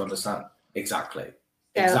lenders backed. to understand. Exactly.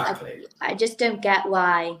 So Exactly. I just don't get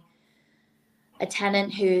why a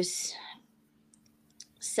tenant who's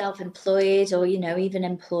self-employed or, you know, even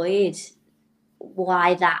employed,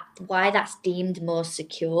 why that's deemed more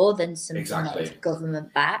secure than something that is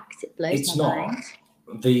government backed. It blows my mind.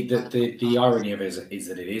 The irony of it is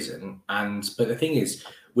that it isn't. But the thing is,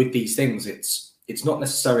 with these things, it's not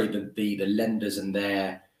necessarily the lenders and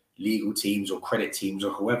their legal teams or credit teams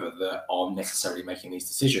or whoever that are necessarily making these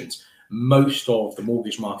decisions. Most of the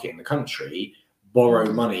mortgage market in the country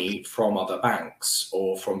borrow money from other banks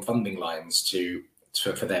or from funding lines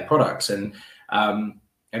for their products, and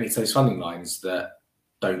it's those funding lines that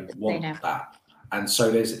don't want that. And so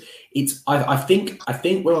I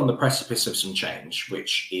think we're on the precipice of some change,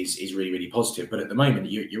 which is really, really positive. But at the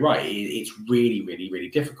moment, you're right. It's really, really, really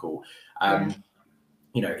difficult.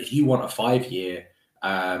 You know, if you want a 5-year,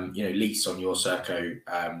 lease on your Serco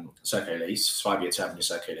lease, 5-year term on your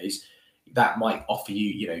Serco lease, that might offer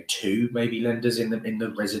you, 2 maybe lenders in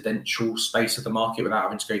the residential space of the market without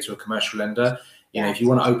having to go to a commercial lender. You know, if you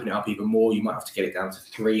want to open it up even more, you might have to get it down to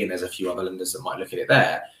 3, and there's a few other lenders that might look at it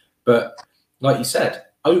there. But like you said,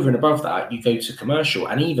 over and above that, you go to commercial,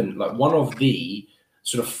 and even like one of the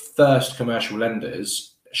sort of first commercial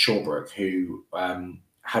lenders, Shawbrook, who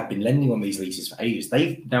had been lending on these leases for ages,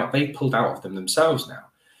 they've pulled out of them themselves now,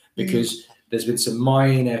 because there's been some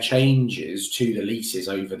minor changes to the leases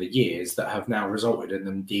over the years that have now resulted in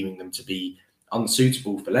them deeming them to be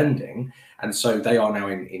unsuitable for lending. And so they are now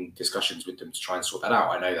in discussions with them to try and sort that out.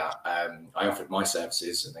 I know that I offered my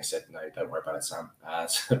services and they said, no, don't worry about it, Sam.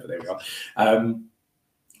 But there we are.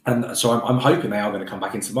 And so I'm hoping they are going to come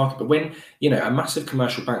back into the market. But when, a massive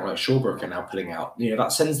commercial bank like Shawbrook are now pulling out,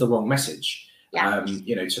 that sends the wrong message. To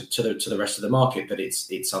the rest of the market, that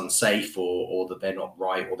it's unsafe or that they're not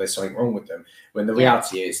right or there's something wrong with them, when the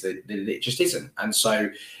reality is that it just isn't. And so,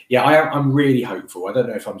 I'm really hopeful. I don't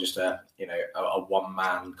know if I'm just a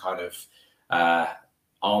one-man kind of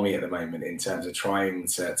army at the moment in terms of trying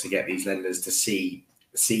to get these lenders to see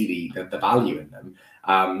the value in them.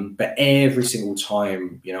 But every single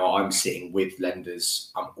time, I'm sitting with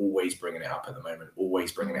lenders, I'm always bringing it up at the moment,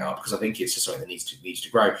 because I think it's just something that needs to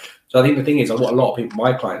grow. So I think the thing is, what a lot of people,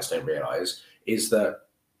 my clients, don't realize is that,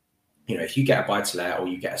 if you get a buy-to-let or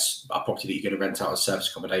you get a property that you're going to rent out as service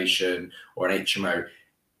accommodation or an HMO,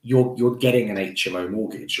 you're getting an HMO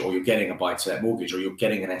mortgage, or you're getting a buy-to-let mortgage, or you're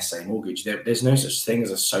getting an SA mortgage. There's no such thing as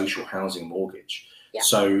a social housing mortgage.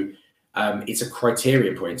 So it's a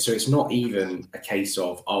criteria point. So it's not even a case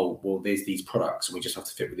of, there's these products and we just have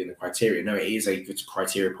to fit within the criteria. No, it is a good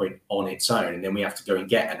criteria point on its own. And then we have to go and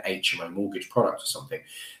get an HMO mortgage product or something.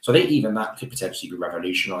 So I think even that could potentially be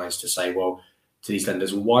revolutionized to say, well, to these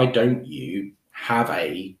lenders, why don't you have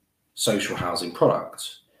a social housing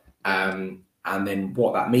product? And then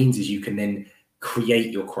what that means is you can then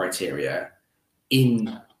create your criteria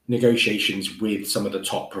in negotiations with some of the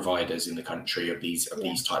top providers in the country of these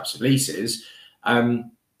types of leases,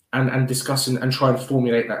 and discuss and try and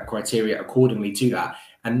formulate that criteria accordingly to that.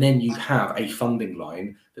 And then you have a funding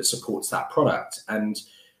line that supports that product. And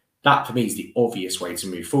that, for me, is the obvious way to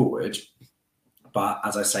move forward. But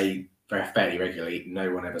as I say fairly regularly,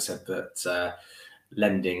 no one ever said that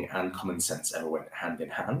lending and common sense ever went hand in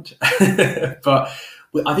hand. But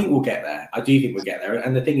I think we'll get there. I do think we'll get there.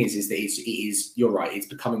 And the thing is that it is, you're right, it's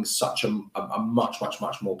becoming such a much, much,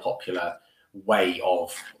 much more popular way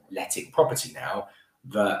of letting property now,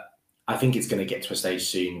 that I think it's going to get to a stage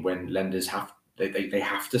soon when lenders have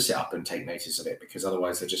to sit up and take notice of it, because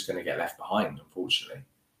otherwise they're just going to get left behind, unfortunately.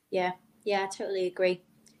 Yeah, I totally agree.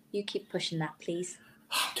 You keep pushing that, please.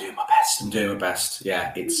 I'm doing my best.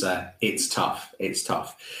 Yeah, it's tough.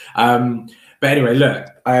 But anyway, look,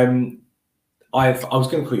 I was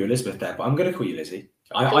going to call you Elizabeth there, but I'm going to call you Lizzie.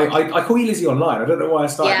 I call you Lizzie online. I don't know why I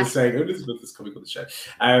started saying Elizabeth is coming on the show.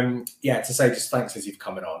 To say just thanks, Lizzie, for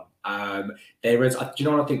coming on. There is, do you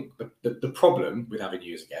know what I think? The problem with having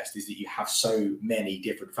you as a guest is that you have so many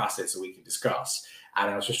different facets that we can discuss. And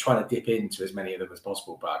I was just trying to dip into as many of them as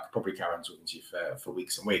possible, but I could probably carry on talking to you for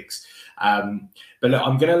weeks and weeks. But look,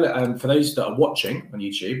 I'm going to, for those that are watching on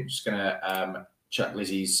YouTube, I'm just going to check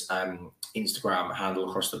Lizzie's Instagram handle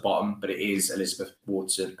across the bottom, but it is Elizabeth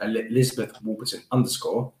Warburton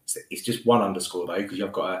 _ It's just one underscore though, because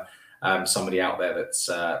you've got somebody out there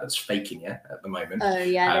that's faking you at the moment. Oh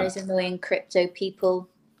yeah, there's annoying crypto people.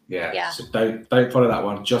 Yeah. So don't follow that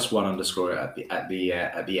one. Just one underscore at the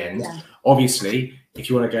end. Yeah. Obviously, if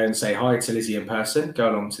you want to go and say hi to Lizzie in person, go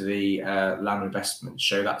along to the Land Investment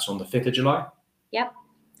Show. That's on the 5th of July. Yep,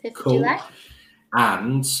 5th of July.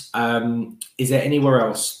 And is there anywhere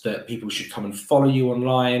else that people should come and follow you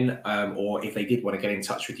online? Or if they did want to get in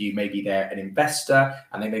touch with you, maybe they're an investor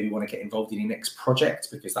and they maybe want to get involved in your next project,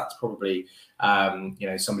 because that's probably,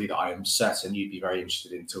 somebody that I am certain you'd be very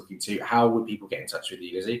interested in talking to. How would people get in touch with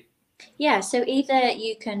you, Lizzie? Yeah, so either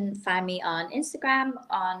you can find me on Instagram,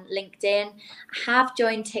 on LinkedIn. I have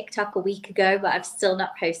joined TikTok a week ago, but I've still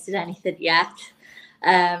not posted anything yet.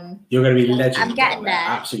 You're going to be legend. I'm getting there.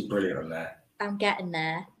 Absolutely brilliant on there. I'm getting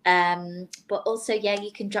there. But also, yeah,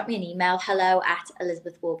 you can drop me an email,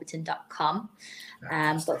 hello@elizabethwarburton.com.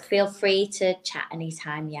 But feel free to chat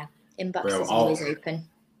anytime. Yeah, inbox is always open.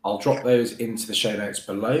 I'll drop those into the show notes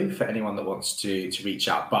below for anyone that wants to reach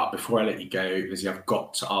out. But before I let you go, Lizzie, I've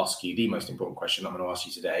got to ask you the most important question I'm going to ask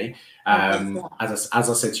you today. As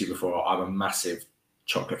I said to you before, I'm a massive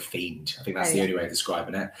chocolate fiend. I think that's the only way of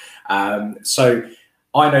describing it. So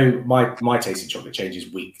I know my taste in chocolate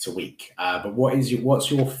changes week to week. But what's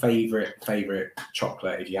your favorite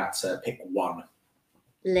chocolate if you had to pick one?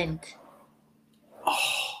 Lindt. Oh,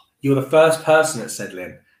 you're the first person that said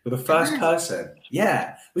Lindt. You're the first person.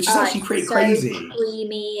 Yeah, which is actually pretty crazy.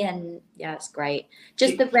 Creamy, and yeah, it's great.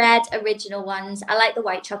 Just the red original ones. I like the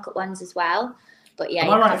white chocolate ones as well. But yeah, am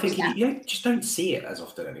I right thinking you just don't see it as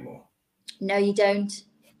often anymore? No, you don't.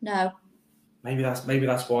 No. Maybe that's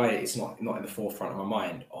why it's not in the forefront of my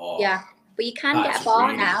mind. Oh, yeah, but you can get a bar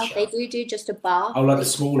really now. They do just a bar. Oh, like the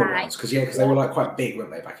smaller ones, because they were like quite big, weren't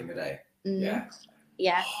they, back in the day? Yeah.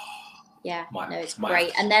 Yeah. Yeah, it's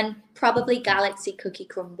great. And then probably Galaxy Cookie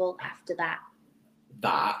Crumble after that.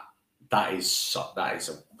 That is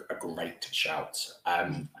a great shout.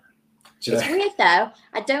 It's weird though.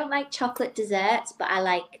 I don't like chocolate desserts, but I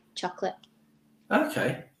like chocolate.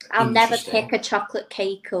 Okay. I'll never pick a chocolate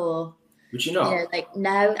cake or. Would you not?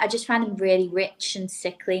 No, I just find them really rich and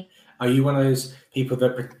sickly. Are you one of those people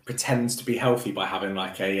that pretends to be healthy by having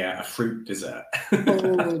like a fruit dessert?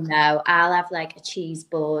 Oh no, I'll have like a cheese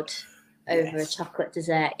board over a chocolate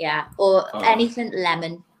dessert, or anything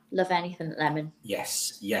lemon. Love anything lemon.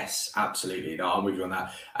 Yes, absolutely. No, I'm with you on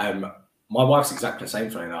that. My wife's exactly the same,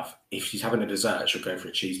 funny enough. If she's having a dessert, she'll go for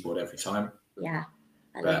a cheese board every time. Yeah,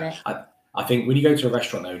 I love it. I think when you go to a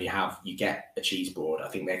restaurant though and you get a cheese board, I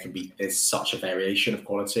think there's such a variation of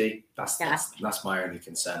quality. That's my only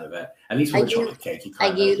concern with it. At least with a chocolate cake,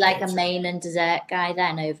 are you like a main and dessert guy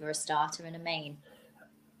then, over a starter and a main?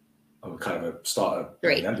 I'm kind of a starter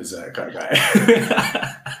main and dessert kind of guy.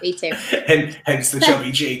 Me too. Hence the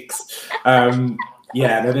chubby cheeks.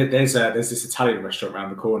 There's this Italian restaurant around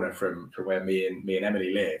the corner from where me and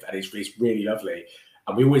Emily live, and it's really lovely.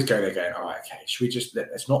 And we always go there going, all right, okay, should we just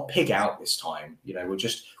let's not pig out this time? We'll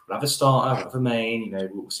have a starter, we'll have a main.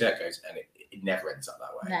 We'll see how it goes, and it never ends up that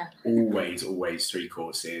way. No. Always 3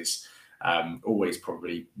 courses. Always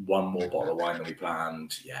probably one more bottle of wine than we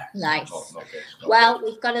planned. Yeah, nice. Not good.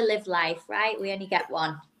 We've got to live life, right? We only get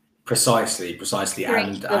one. Precisely.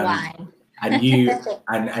 Drink the wine. And you,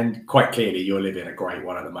 and quite clearly, you're living a great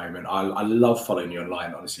one at the moment. I love following you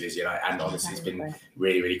online, honestly, Lizzie, and honestly, it's been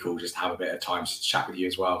really, really cool just to have a bit of time to chat with you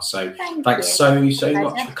as well. So thanks so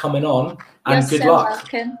much for coming on, and good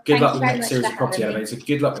luck. Welcome. Good luck with the next series of Property Elevator.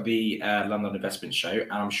 Good luck with the London Investment Show,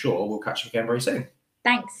 and I'm sure we'll catch you again very soon.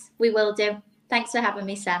 Thanks. We will do. Thanks for having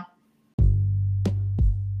me, Sam.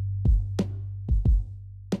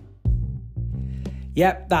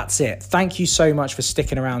 Yep, that's it. Thank you so much for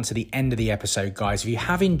sticking around to the end of the episode, guys. If you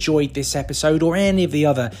have enjoyed this episode or any of the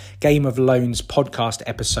other Game of Loans podcast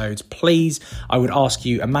episodes, please, I would ask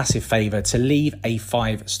you a massive favour to leave a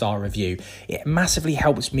 5-star review. It massively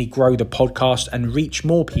helps me grow the podcast and reach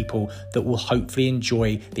more people that will hopefully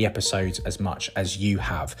enjoy the episodes as much as you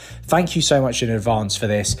have. Thank you so much in advance for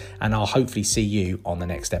this, and I'll hopefully see you on the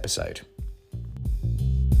next episode.